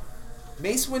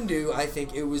 Mace Windu, I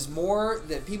think it was more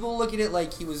that people look at it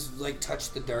like he was like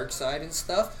touched the dark side and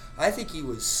stuff. I think he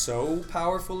was so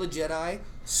powerful a Jedi,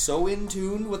 so in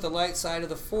tune with the light side of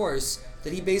the Force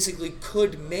that he basically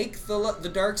could make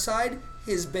the dark side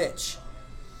his bitch.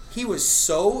 He was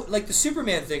so like the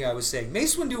Superman thing I was saying.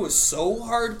 Mace Windu was so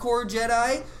hardcore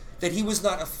Jedi that he was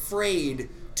not afraid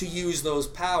to use those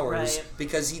powers Right.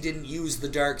 because he didn't use the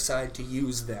dark side to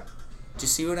use them. Do you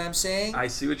see what I'm saying? I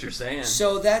see what you're saying.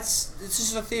 So it's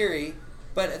just a theory,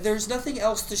 but there's nothing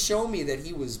else to show me that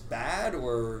he was bad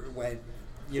or went,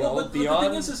 Well, but the thing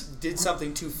beyond, is did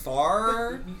something too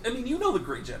far. I mean, you know the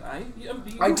Grey Jedi. You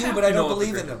I do, have but to I know don't the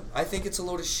believe Grey in Jedi. them. I think it's a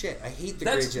load of shit. I hate the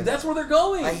Grey Jedi. That's where they're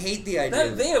going. I hate the idea.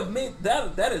 That they have made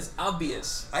that is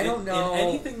obvious. I don't know. In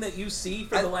anything that you see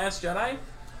for the Last Jedi,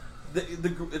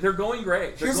 they're going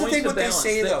gray. They're Here's the going thing: to what they balance.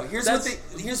 say though. Here's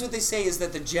That's- what they say is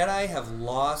that the Jedi have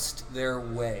lost their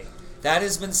way. That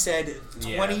has been said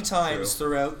 20 Yeah, times true.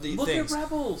 throughout the Look things. at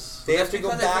Rebels. They have to go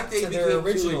Because I back think to they their became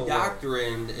original. too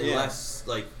indoctrined unless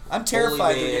I'm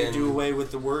terrified Holy they're going Man. to do away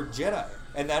with the word Jedi.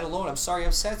 And that alone, I'm sorry,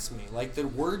 upsets me. Like, the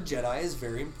word Jedi is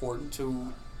very important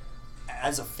to,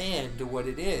 as a fan, to what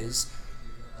it is.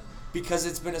 Because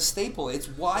it's been a staple. It's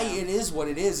why it is what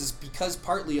it is because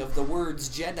partly of the words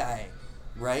Jedi,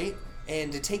 right?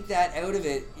 And to take that out of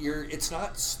it, it's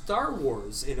not Star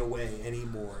Wars in a way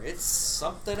anymore. It's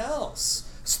something else.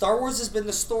 Star Wars has been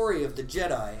the story of the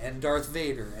Jedi and Darth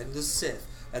Vader and the Sith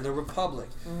and the Republic.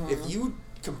 If you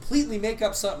completely make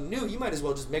up something new, you might as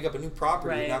well just make up a new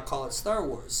property and Right. not call it Star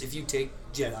Wars if you take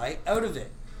Jedi out of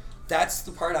it. That's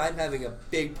the part I'm having a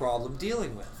big problem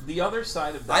dealing with. The other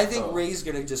side of that, I think though, Rey's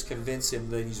going to just convince him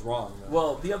that he's wrong. Though.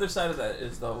 Well, the other side of that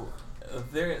is though,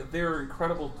 they're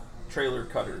incredible trailer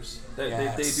cutters. They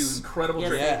Yes. do incredible Yes,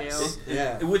 trailers. they do.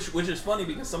 Yeah. Which is funny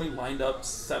because somebody lined up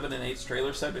 7 and 8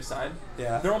 trailers side by side.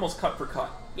 Yeah. They're almost cut for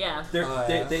cut. Yeah. Oh,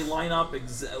 yeah. They line up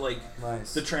like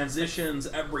Nice. the transitions,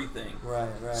 everything. Right.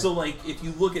 So like if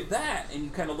you look at that and you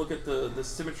kind of look at the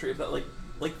symmetry of that,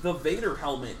 like the Vader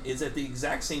helmet is at the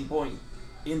exact same point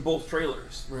in both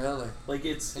trailers. Really? Like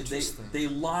it's Interesting. they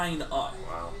line up.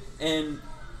 Wow. And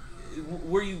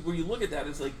where you look at that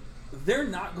is like they're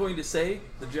not going to say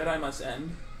the Jedi must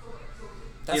end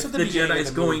That's if at the beginning of Jedi's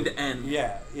the going movie. to end.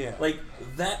 Yeah. Like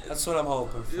that. That's what I'm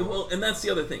hoping for. Well, and that's the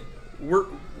other thing.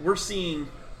 We're seeing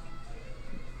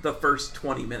the first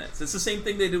 20 minutes. It's the same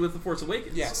thing they did with The Force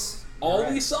Awakens. Yes. All we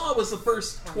right. saw was the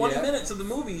first 20 Yeah. minutes of the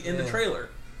movie in the Yeah. trailer.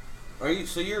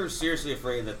 So you're seriously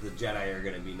afraid that the Jedi are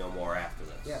going to be no more after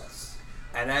this? Yes.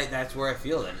 And that's where I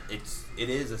feel that it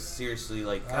is a seriously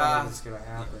like. I don't think it's gonna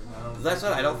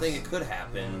happen. I don't think it could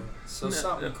happen. So No,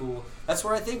 something no. cool. That's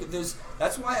where I think there's.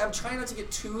 That's why I'm trying not to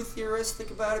get too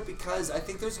theoristic about it, because I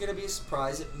think there's gonna be a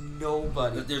surprise that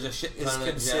nobody But there's a shit is ton of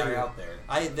Jedi considering out there.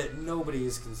 that nobody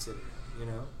is considering. You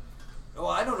know. Well,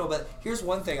 I don't know, but here's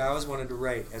one thing I always wanted to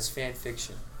write as fan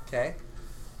fiction. Okay.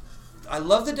 I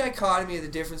love the dichotomy of the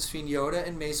difference between Yoda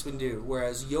and Mace Windu.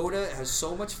 Whereas Yoda has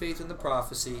so much faith in the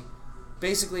prophecy.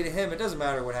 Basically, to him, it doesn't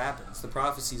matter what happens. The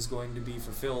prophecy is going to be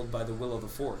fulfilled by the will of the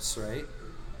Force, right?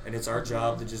 And it's our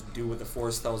job to just do what the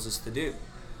Force tells us to do.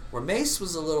 Where Mace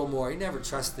was a little more, he never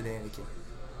trusted Anakin.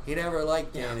 He never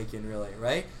liked Anakin, really,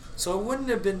 right? So it wouldn't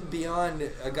have been beyond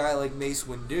a guy like Mace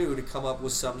Windu to come up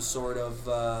with some sort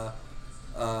of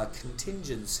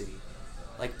contingency.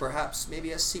 Like perhaps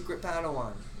maybe a secret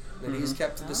Padawan that he's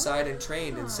kept to the side and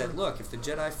trained and said, look, if the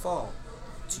Jedi fall,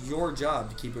 it's your job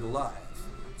to keep it alive.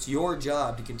 It's your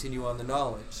job to continue on the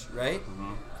knowledge, right?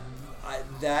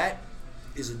 That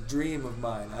is a dream of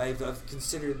mine. I've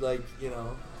considered, like, you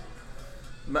know...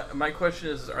 My question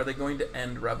is, are they going to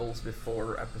end Rebels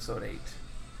before Episode 8?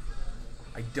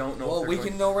 I don't know. Well, if we they're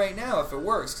can know right now if it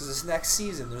works, because it's next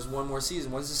season. There's one more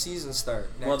season. When's the season start?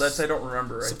 Well, that's I don't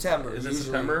remember. September. Is it Usually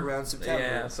September? around September.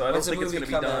 Yeah, so I don't When's the think it's movie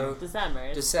going to be come done. out?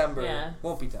 December. December. Yeah.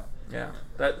 Won't be done. Yeah,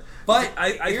 that. But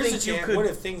I here's think a you chance. could. What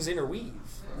if things interweave?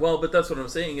 Well, but that's what I'm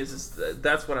saying is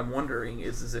that's what I'm wondering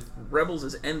is if Rebels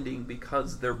is ending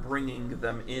because they're bringing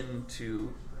them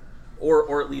into,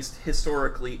 or at least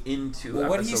historically into. Well,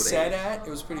 what he Episode said 8. it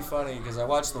was pretty funny because I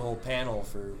watched the whole panel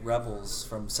for Rebels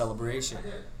from Celebration,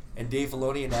 and Dave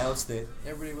Filoni announced it.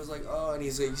 Everybody was like, "Oh!" And he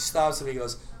stops and he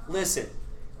goes, "Listen,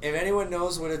 if anyone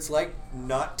knows what it's like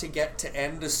not to get to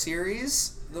end a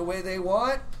series the way they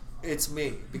want, it's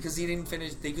me." Because he didn't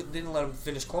finish. They didn't let him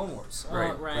finish Clone Wars,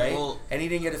 Right. right? Well- And he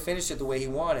didn't get to finish it the way he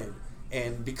wanted.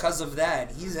 And because of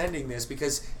that, he's ending this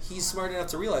because he's smart enough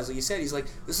to realize, like you said, he's like,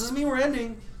 "This is me. We're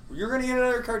ending. You're going to get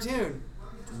another cartoon."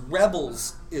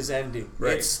 Rebels is ending.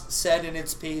 Right. It's said in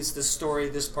its piece. This story,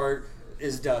 this part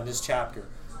is done. This chapter.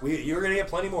 You're going to get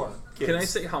plenty more. Kids. Can I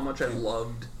say how much I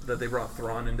loved that they brought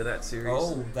Thrawn into that series?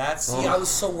 Oh, that's. Oh. See, I was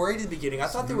so worried at the beginning. I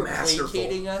thought they were Masterful.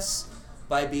 placating us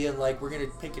by being like, we're going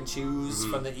to pick and choose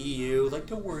from the EU. Like,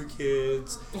 don't worry,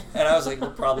 kids. And I was like,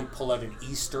 we'll probably pull out an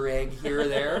Easter egg here or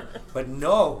there. But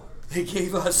no, they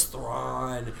gave us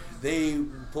Thrawn. They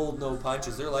pulled no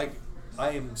punches. They're like,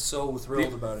 I am so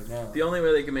thrilled about it now. The only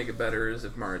way they can make it better is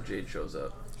if Mara Jade shows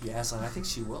up. Yes, and I think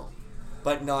she will.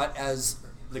 But not as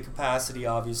the capacity,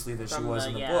 obviously, that she From was the-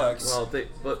 in the yeah. books. Well,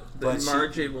 But Mara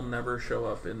she- Jade will never show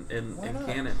up in Why not?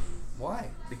 canon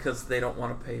Why? because they don't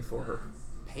want to pay for her.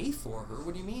 Pay for her?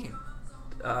 What do you mean?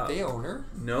 Uh, They own her.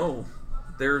 No,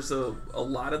 there's a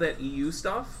lot of that EU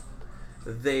stuff.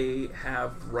 They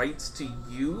have rights to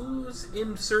use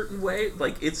in certain way.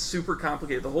 Like, it's super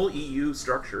complicated. The whole EU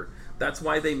structure. That's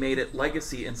why they made it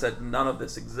legacy and said none of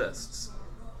this exists.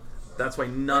 That's why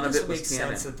none of it was make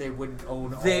canon. sense that they wouldn't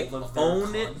own They all of their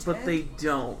own it, but content? they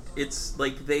don't. It's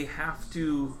like they have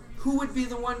to. Who would be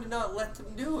the one to not let them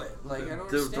do it? Like, I don't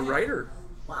The understand. writer.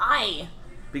 Why?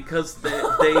 Because they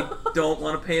don't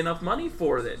want to pay enough money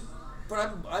for it.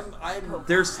 But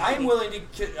There's- I'm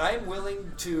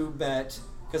willing to bet,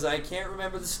 because I can't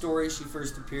remember the story she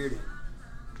first appeared in.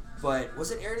 But was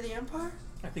it Heir to the Empire?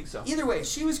 I think so. Either way,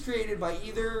 she was created by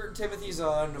either Timothy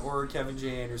Zahn or Kevin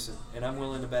J. Anderson, and I'm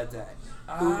willing to bet that.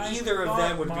 Who either of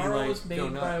them would be Mara like, was go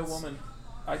made by a nuts. woman.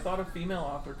 I thought a female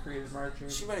author created Mara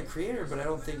Jade. She might have created her, but I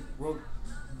don't think wrote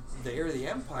the Heir of the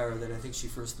Empire that I think she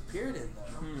first appeared in,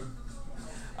 though.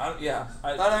 Not 100%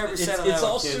 on that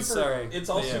one, kids, sorry. It's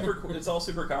all But yeah. super. It's all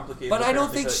super complicated. But I don't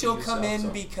apparently, think that she'll EU come stuff, in so.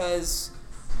 because...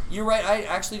 You're right, I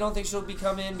actually don't think she'll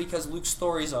come in because Luke's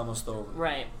story's almost over.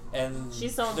 Right. And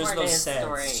She's so there's important no to his sense.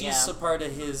 story, She's yeah. a part of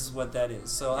his, what that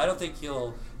is. So I don't think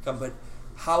he'll come, but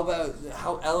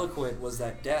how eloquent was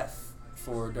that death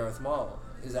for Darth Maul?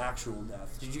 His actual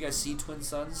death. Did you guys see Twin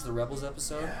Sons, the Rebels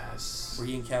episode? Yes. Where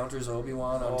he encounters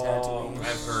Obi-Wan on Oh, Tatooine?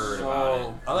 I've heard about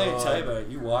it. I'll let you tell you about it.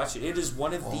 You watch it. It is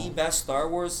one of the best Star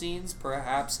Wars scenes,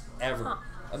 perhaps, ever.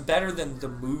 Better than the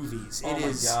movies. Oh It my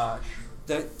is. gosh.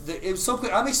 It was so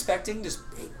quick. I'm expecting this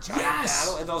big giant Yes!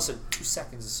 battle, and all of a sudden, 2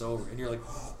 seconds it's over, and you're like,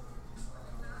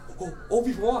 "Oh,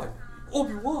 Obi-Wan,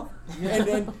 Obi-Wan!"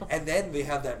 And then they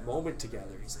have that moment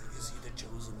together. He's like, "Is he the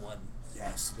chosen one?"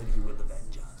 Yes. Then he will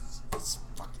avenge us. It's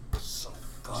fucking so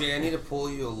good. Jay, I need to pull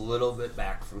you a little bit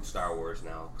back from Star Wars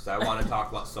now because I want to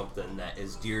talk about something that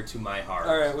is dear to my heart.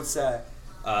 All right, what's that?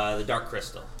 The Dark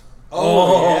Crystal.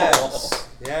 Oh, yes.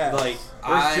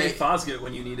 Fosgate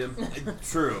when you need him.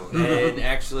 True. And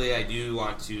actually, I do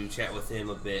want to chat with him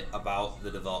a bit about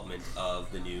the development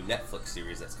of the new Netflix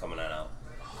series that's coming on out.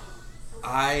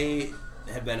 I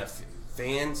have been a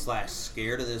fan /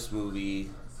 scared of this movie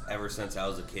ever since I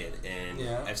was a kid. And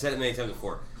I've said it many times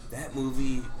before. That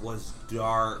movie was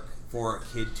dark for a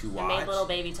kid to watch. It made little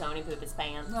baby Tony poop his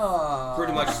pants. No.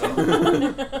 Pretty much so.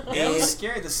 It was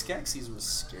scary. The Skeksis was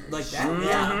scary. Like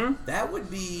that, that would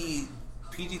be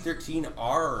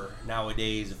PG-13R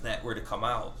nowadays if that were to come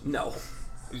out. No.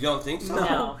 You don't think so?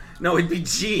 No. No, it'd be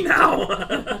G now.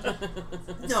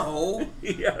 No.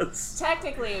 Yes.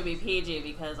 Technically, it would be PG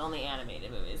because only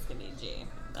animated movies can be G.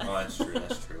 Oh, that's true.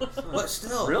 That's true. But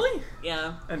still, Really?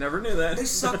 Yeah. I never knew that. they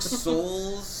suck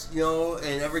souls,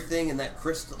 and everything, and that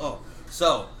crystal. Oh,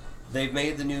 so they've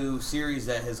made the new series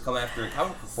that has come after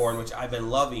comic book porn, which I've been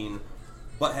loving,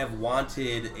 but have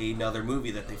wanted another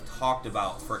movie that they've talked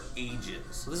about for ages.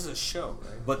 So this is a show,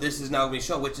 right? But this is now going to be a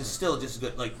show, which is still just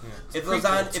good. Like, It's if a it was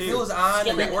on, prequel, if it too. was on a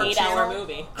Get like network 8-hour channel,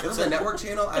 movie. if it was a network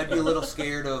channel, I'd be a little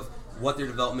scared of what their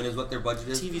development is, what their budget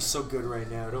is. TV's so good right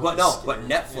now. Don't But be no, scared. but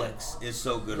Netflix is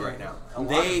so good right now. A lot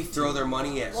They of throw their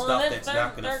money at Well, stuff and that's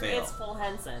not going to fail. It's full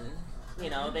Henson. They've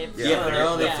Yeah, They Yeah.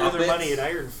 threw their Puppets. money at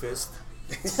Iron Fist.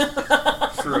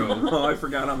 True. Oh, I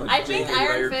forgot on the I think J.J.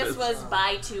 Iron Fist Fist. was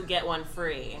buy two get one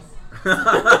free.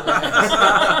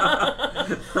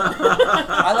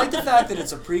 I like the fact that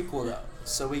it's a prequel, though.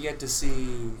 So we get to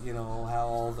see, how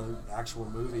all the actual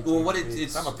movie. Well, what came to be.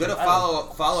 it's I'm a going to fan.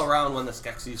 follow around when the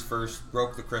Skeksis first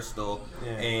broke the crystal,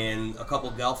 Yeah. and a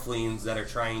couple Gelflings that are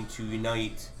trying to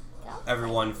unite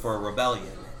everyone for a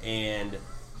rebellion, and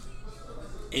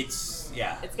it's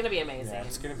It's gonna be amazing. Yeah,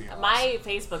 it's gonna be awesome. My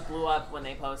Facebook blew up when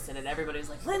they posted it. Everybody was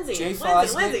like, Lindsay, Jay Lindsay,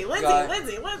 Fosgate Lindsay, got-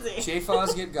 Lindsay, Lindsay. Jay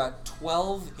Fosgate got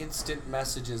 12 instant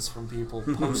messages from people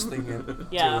posting it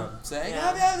Yeah. to him, saying,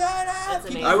 Yeah. That's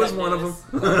Keep- amazing. I was one of them.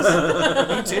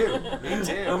 Me too. Me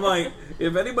too. I'm like,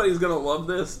 if anybody's gonna love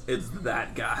this, it's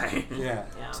that guy. Yeah.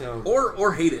 Yeah. So.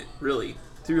 Or hate it, really.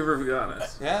 To be perfectly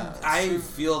honest. Yeah. it's I true.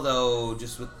 feel though,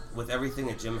 just with everything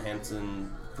that Jim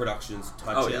Henson Productions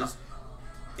touches,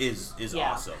 is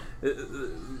Yeah. awesome.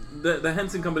 The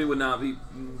Henson Company would not be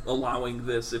allowing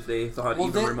this if they thought Well,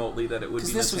 even they- remotely that it would be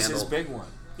Because this was his mishandled. big one.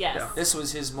 Yes. Yeah. This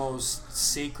was his most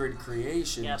sacred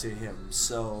creation Yep. to him.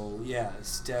 So, yeah,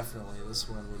 it's definitely, this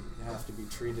one would have to be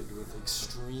treated with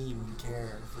extreme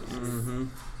care. For sure. Mm-hmm.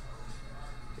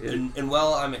 And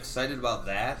while I'm excited about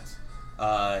that,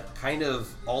 kind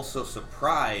of also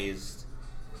surprised,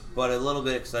 but a little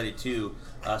bit excited too.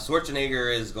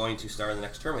 Schwarzenegger is going to star in the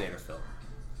next Terminator film.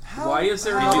 Why is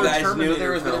there Did another you guys knew Terminator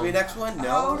there was going to film? be next one?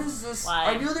 How No. does this... Why?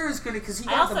 I knew there was going to... Because he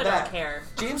I got also them don't back. care.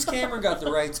 James Cameron got the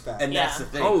rights back. And that's Yeah.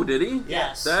 the thing. Oh, did he?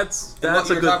 Yes. That's And what a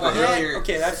you were good talking thing. about Yeah, earlier-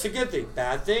 okay, that's a good thing.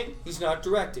 Bad thing, he's not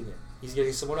directing it. He's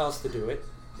getting someone else to do it.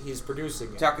 He's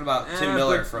producing it. Talking about Tim Eh,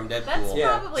 Miller but from Deadpool. That's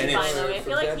Yeah. probably And fine it's- though. I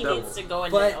feel like he Deadpool. needs to go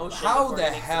into But the ocean. how before the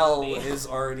he makes hell movie. is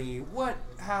Arnie... What?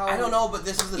 How... I don't know, but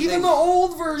this is the Even thing. the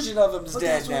old version of him's But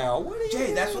dead that's what- now. What are you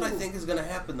Jay, that's what I doing? think is going to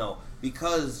happen though,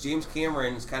 because James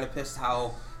Cameron is kind of pissed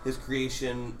how his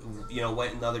creation,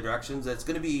 went in other directions. It's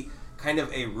going to be kind of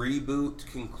a reboot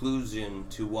conclusion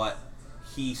to what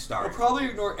he We'll started. probably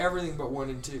ignore everything but 1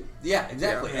 and 2. Yeah,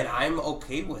 exactly, Yeah. and I'm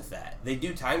okay with that. They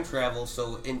do time travel,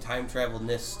 so in time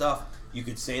travel-ness stuff, you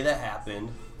could say that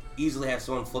happened. Easily have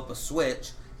someone flip a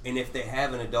switch, and if they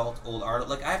have an adult old Arnold,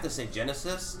 like I have to say,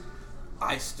 Genesis,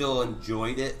 I still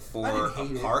enjoyed it for I didn't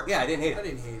hate a it. part. Yeah, I didn't hate it. I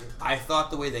didn't hate it. I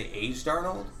thought the way they aged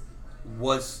Arnold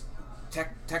was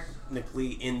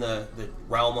technically in the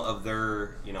realm of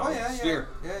their Oh, yeah, sphere.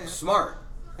 yeah. Smart.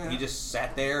 Yeah. He just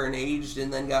sat there and aged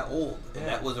and then got old, and Yeah.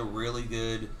 that was a really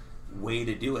good way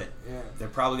to do it. Yeah. They're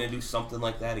probably gonna do something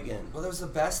like that again. Well, that was the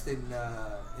best in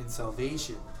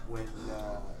Salvation when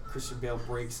Christian Bale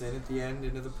breaks in at the end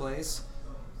into the place,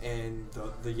 and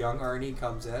the young Arnie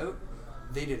comes out.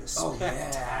 They did a Oh, yeah.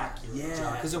 spectacular Yeah,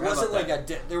 job because I it forgot wasn't about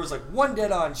like there was like one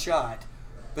dead on shot,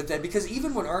 but then because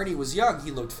even when Arnie was young,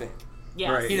 he looked fake. Yes.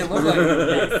 Right. He didn't look like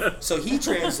him. So he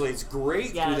translates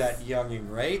great Yes. through that younging,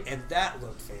 right? And that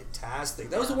looked fantastic.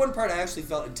 That was the one part I actually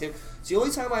felt intimidated. It's the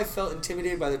only time I felt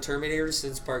intimidated by the Terminator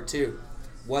since Part 2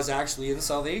 was actually in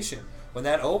Salvation. When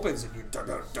that opens and you dun,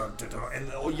 dun, dun, dun, dun, and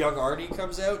the old young Arnie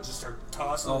comes out, just start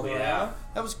tossing Oh, them yeah. around.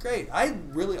 That was great. I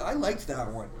liked that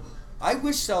one. I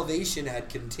wish Salvation had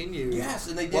continued. Yes,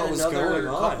 and they did what was another going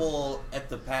on. couple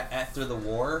after the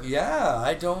war. Yeah,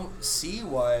 I don't see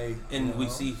why. And we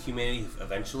see humanity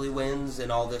eventually wins,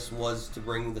 and all this was to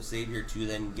bring the Savior to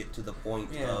then get to the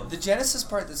point of... The Genesis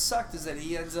part that sucked is that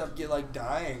he ends up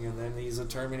dying, and then he's a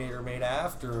Terminator made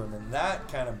after him, and that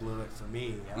kind of blew it for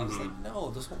me. I was like, no,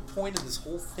 this whole point of this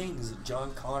whole thing is that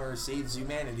John Connor saves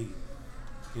humanity.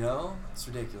 You know? It's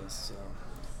ridiculous, so...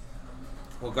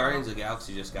 Well, Guardians of the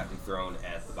Galaxy just got dethroned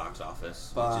at the box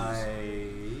office, by...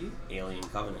 which is Alien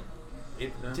Covenant.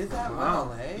 It did that Wow.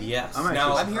 well, eh? Yes.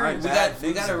 I'm hearing we bad got to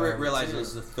things realize about it, this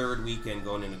is the third weekend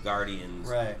going into Guardians,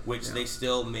 Right. which they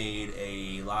still made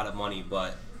a lot of money,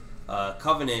 but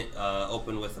Covenant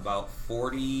opened with about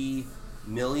 40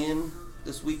 million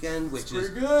this weekend, which is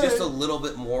pretty good. just a little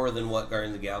bit more than what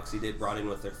Guardians of the Galaxy did, brought in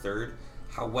with their third.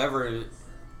 However,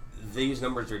 these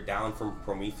numbers are down from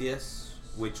Prometheus,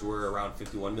 which were around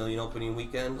 51 million opening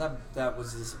weekend. That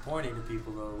was disappointing to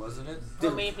people, though, wasn't it?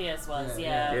 Prometheus was,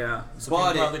 Yeah, yeah. So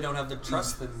But people probably don't have the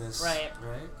trust in this. Right.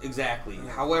 Exactly.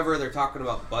 However, they're talking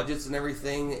about budgets and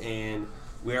everything, and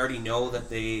we already know that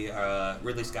they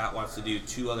Ridley Scott wants to do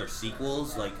 2 other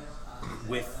sequels,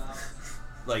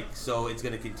 so it's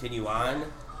going to continue on.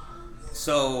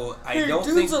 So I don't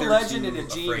think dude's they're a legend too and a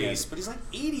afraid. genius, but he's like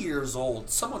 80 years old.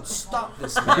 Someone stop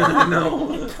this man.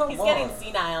 No. Come He's on. getting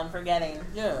senile and forgetting.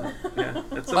 Yeah. Yeah.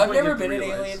 At some I've point you never have to been an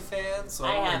realize. Alien fan, so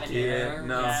I don't haven't care. either.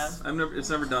 No, Yeah. it's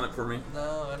never done it for me.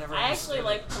 No, I never. I actually understood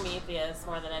like Prometheus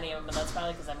more than any of them, but that's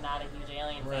probably because I'm not a huge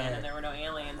Alien Right. fan and there were no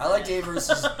aliens. I like in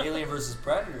it. Alien versus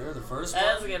Predator, the first That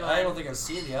one. was a good I one. don't think I've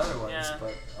seen the other ones, Yeah.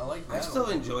 but I like that. I still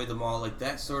one. enjoy them all. Like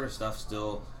that sort of stuff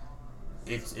still,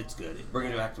 it's good. It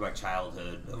brings me back to my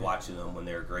childhood, watching them when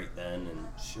they were great then. And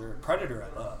Sure. Predator,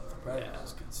 I love. Predator Yeah.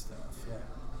 is good stuff. Yeah.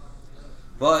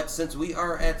 But since we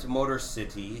are at Motor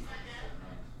City,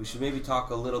 we should maybe talk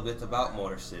a little bit about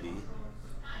Motor City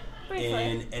Briefly.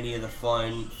 and any of the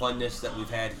funness that we've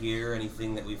had here,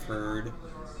 anything that we've heard.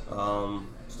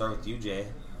 Start with you, Jay.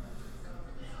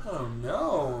 Oh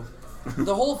no.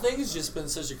 The whole thing's just been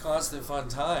such a constant fun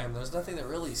time. There's nothing that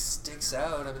really sticks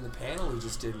out. I mean, the panel we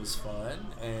just did was fun,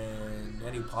 and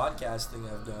any podcasting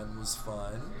I've done was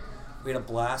fun. We had a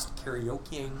blast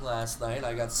karaokeing last night.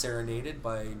 I got serenaded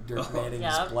by Dirk Manning's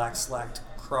Yep. black slacked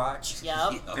crotch.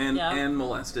 Yep. And Yep. and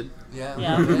molested. Yeah,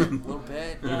 Yeah. a little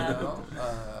bit, Yeah. you know.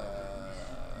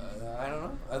 I don't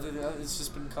know. Other than that, it's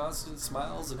just been constant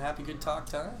smiles and happy good talk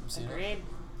times. You know? Agreed.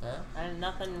 Yeah. And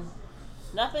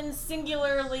nothing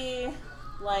singularly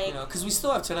like. You know, because we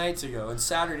still have tonight to go, and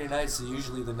Saturday nights is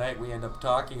usually the night we end up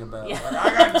talking about. Yeah. Like,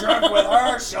 I got drunk with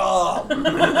Herschel!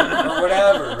 or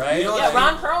whatever, right? You know yeah, what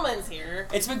Ron Perlman's here.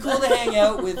 It's been cool to hang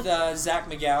out with Zach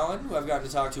McGowan, who I've gotten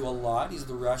to talk to a lot. He's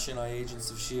the Russian on Agents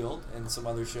of S.H.I.E.L.D. and some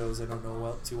other shows I don't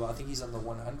know too well. I think he's on the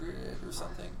 100 or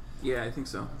something. Yeah, I think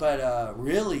so. But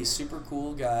really super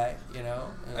cool guy, you know.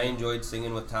 I enjoyed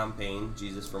singing with Tom Paine,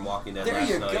 Jesus from Walking Dead There last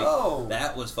you night. go.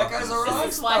 That was That fucking guy's a rock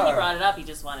This is sick. why he star. brought it up. He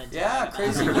just wanted to. Yeah, talk about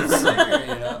crazy it. good singer,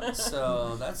 you know.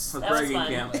 So that's That was Bragging fun.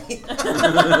 camp.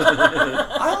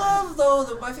 I love though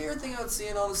that my favorite thing about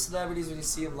seeing all the celebrities when you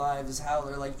see them live is how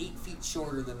they're like 8 feet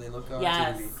shorter than they look on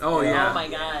Yes. TV. Oh, You know? yeah. Oh my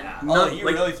god. No, you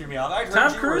like, really threw me off. I heard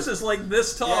Tom you Cruise were, is like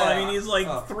this tall. Yeah. I mean, he's like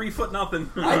Oh. 3 foot nothing.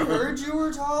 I heard you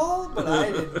were tall, but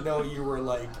I didn't know you were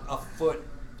like a foot.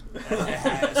 a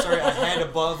head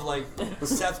above like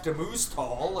Seth DeMoose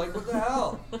tall. Like what the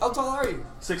hell? How tall are you?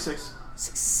 6'6".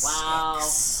 6'6". Wow.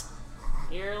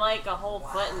 You're like a whole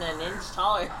foot and an inch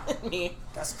taller than me.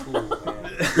 That's cool,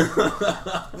 man.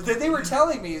 But they were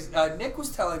telling me, Nick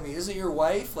was telling me, isn't your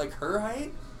wife like her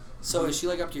height? So is she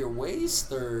like up to your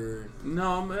waist or?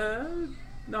 No,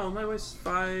 my wife's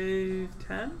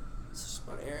 5'10". It's just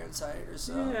about Aaron's height or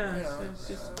something. Yeah, You know,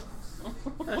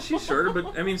 she's- she's shorter,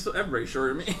 but I mean, so everybody's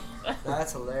shorter than me.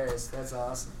 That's hilarious. That's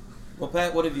awesome. Well,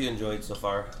 Pat, what have you enjoyed so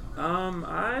far?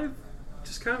 I've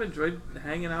just kind of enjoyed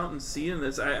hanging out and seeing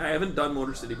this. I haven't done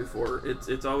Motor City before.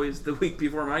 It's always the week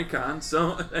before my con,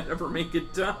 so I never make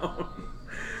it down.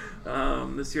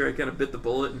 This year I kind of bit the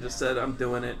bullet and just said I'm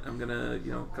doing it. I'm gonna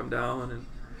come down and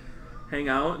hang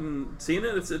out and seeing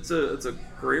it. It's a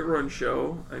great run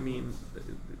show. I mean,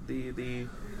 the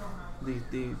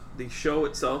show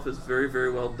itself is very,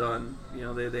 very well done. You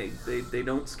know, they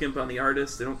don't skimp on the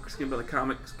artists, they don't skimp on the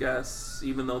comics guests,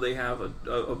 even though they have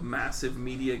a massive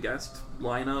media guest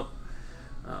lineup.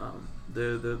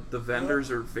 The vendors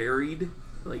are varied.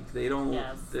 Like they don't.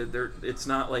 Yes. It's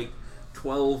not like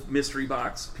 12 mystery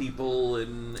box people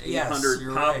and 800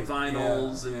 you're pop right.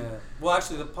 vinyls. Yeah, and yeah. Well,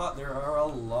 actually, there are a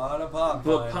lot of pop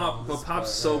But vinyls,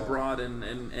 pop's so broad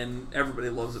and everybody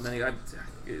loves it.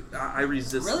 I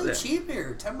resist really that. cheap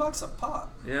here, $10 a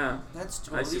pop. Yeah, That's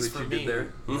I at see least what for you me. did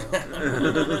there.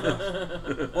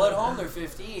 Well, at home they're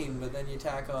 15, but then you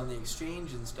tack on the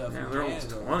exchange and stuff. Yeah, in they're almost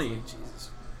Canada. 20.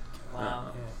 Jesus.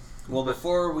 Wow. Yeah. Well,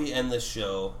 before we end this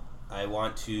show, I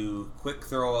want to quick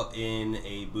throw in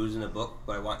a booze in a book,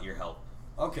 but I want your help.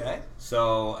 Okay.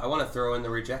 So I want to throw in The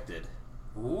Rejected.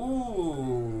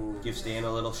 Ooh. Give Stan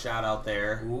a little shout out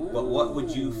there. Ooh. But what would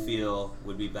you feel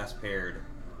would be best paired?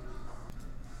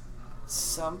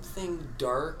 Something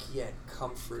dark yet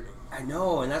comforting. I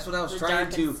know, and that's what I was The trying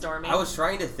dark to. and stormy. I was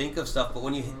trying to think of stuff, but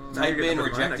when you Now type you're in gonna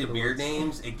put my neck rejected of the beer woods.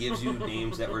 names, it gives you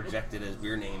names that were rejected as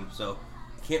beer names. So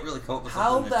you can't really come up with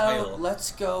How something in the about title.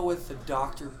 let's go with the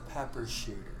Dr. Pepper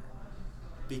shooter,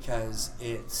 because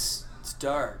it's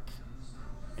dark,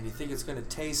 and you think it's going to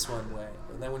taste one way,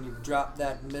 and then when you drop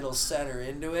that middle center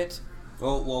into it,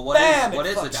 Well, Bam! what It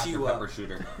is a fucks Dr. you Pepper up.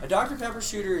 shooter? a Dr. Pepper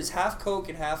shooter is half Coke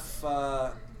and half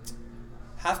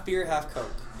beer, half Coke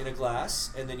in a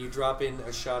glass, and then you drop in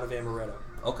a shot of amaretto.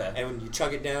 Okay. And when you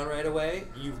chug it down right away,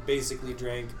 you've basically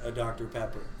drank a Dr.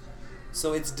 Pepper.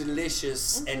 So it's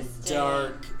delicious and Interesting.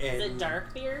 dark. And Is it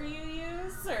dark beer you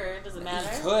use, or does it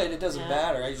matter? You could. It doesn't Yeah.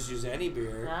 matter. I just use any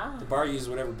beer. Yeah. The bar uses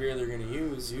whatever beer they're going to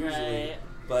use usually. Right.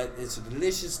 But it's a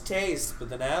delicious taste. But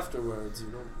then afterwards, you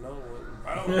don't know what.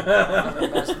 I'm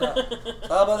messing up. So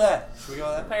how about that? Should we go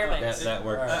with that? Perfect. That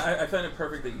works. All right. I find it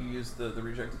perfect that you use the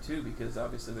Rejected too, because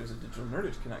obviously there's a Digital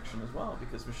Nerdage connection as well,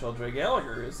 because Michelle Dre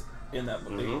Gallagher is in that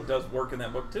book. Mhm. He does work in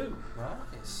that book too.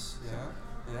 Nice.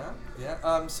 Yeah.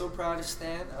 I'm so proud of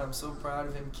Stan. I'm so proud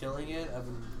of him killing it. I've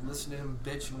been listening to him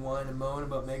bitch and whine and moan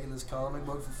about making this comic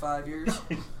book for 5 years.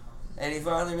 And he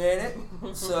finally made it.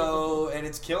 So, and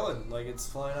it's killing. Like, it's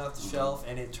flying off the shelf,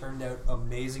 and it turned out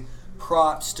amazing.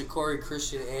 Props to Corey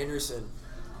Christian Anderson.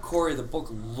 Corey, the book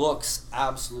looks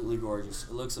absolutely gorgeous.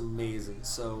 It looks amazing.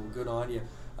 So, good on you.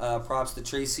 Props to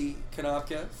Tracy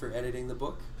Konopka for editing the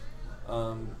book.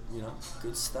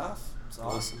 Good stuff. It's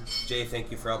awesome. Jay,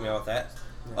 thank you for helping me out with that.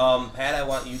 Yeah. Pat, I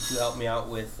want you to help me out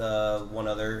with one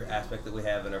other aspect that we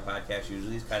have in our podcast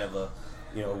usually. It's kind of a,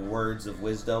 words of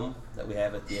wisdom that we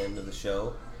have at the end of the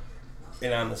show.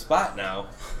 And on the spot now,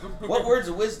 what words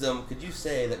of wisdom could you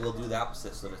say that will do the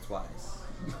opposite so that it's wise?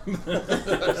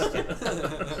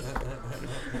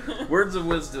 Words of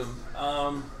wisdom.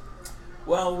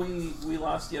 Well, we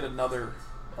lost yet another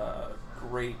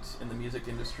great in the music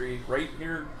industry right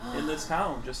here in this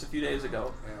town just a few days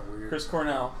ago. Yeah, weird. Chris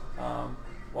Cornell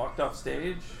walked off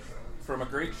stage from a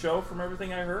great show, from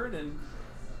everything I heard, and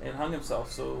hung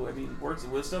himself. So, I mean, words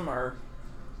of wisdom are,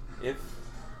 if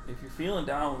you're feeling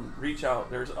down, reach out.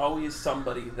 There's always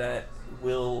somebody that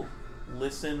will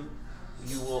listen.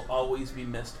 You will always be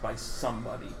missed by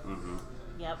somebody. Mm-hmm.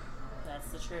 Yep, that's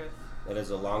the truth. That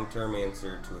is a long-term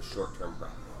answer to a short-term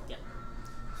problem.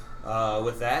 Yep.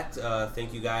 With that,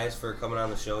 thank you guys for coming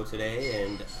on the show today.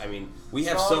 And, I mean, we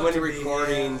have It's so honored many to be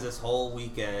recordings here. this whole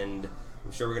weekend.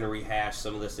 I'm sure we're going to rehash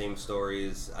some of the same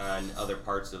stories on other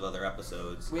parts of other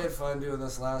episodes. We had fun doing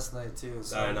this last night too,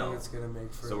 so I I know. think it's gonna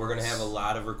make for. So we're going to nice- have a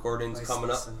lot of recordings nice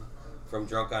coming up listen. from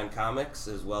Drunk on Comics,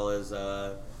 as well as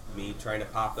me trying to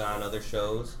pop on other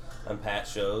shows, on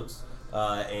Pat's shows,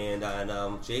 and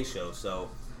on Jay's show. So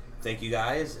thank you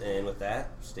guys, and with that,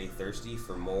 stay thirsty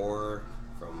for more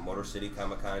from Motor City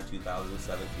Comic Con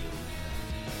 2017.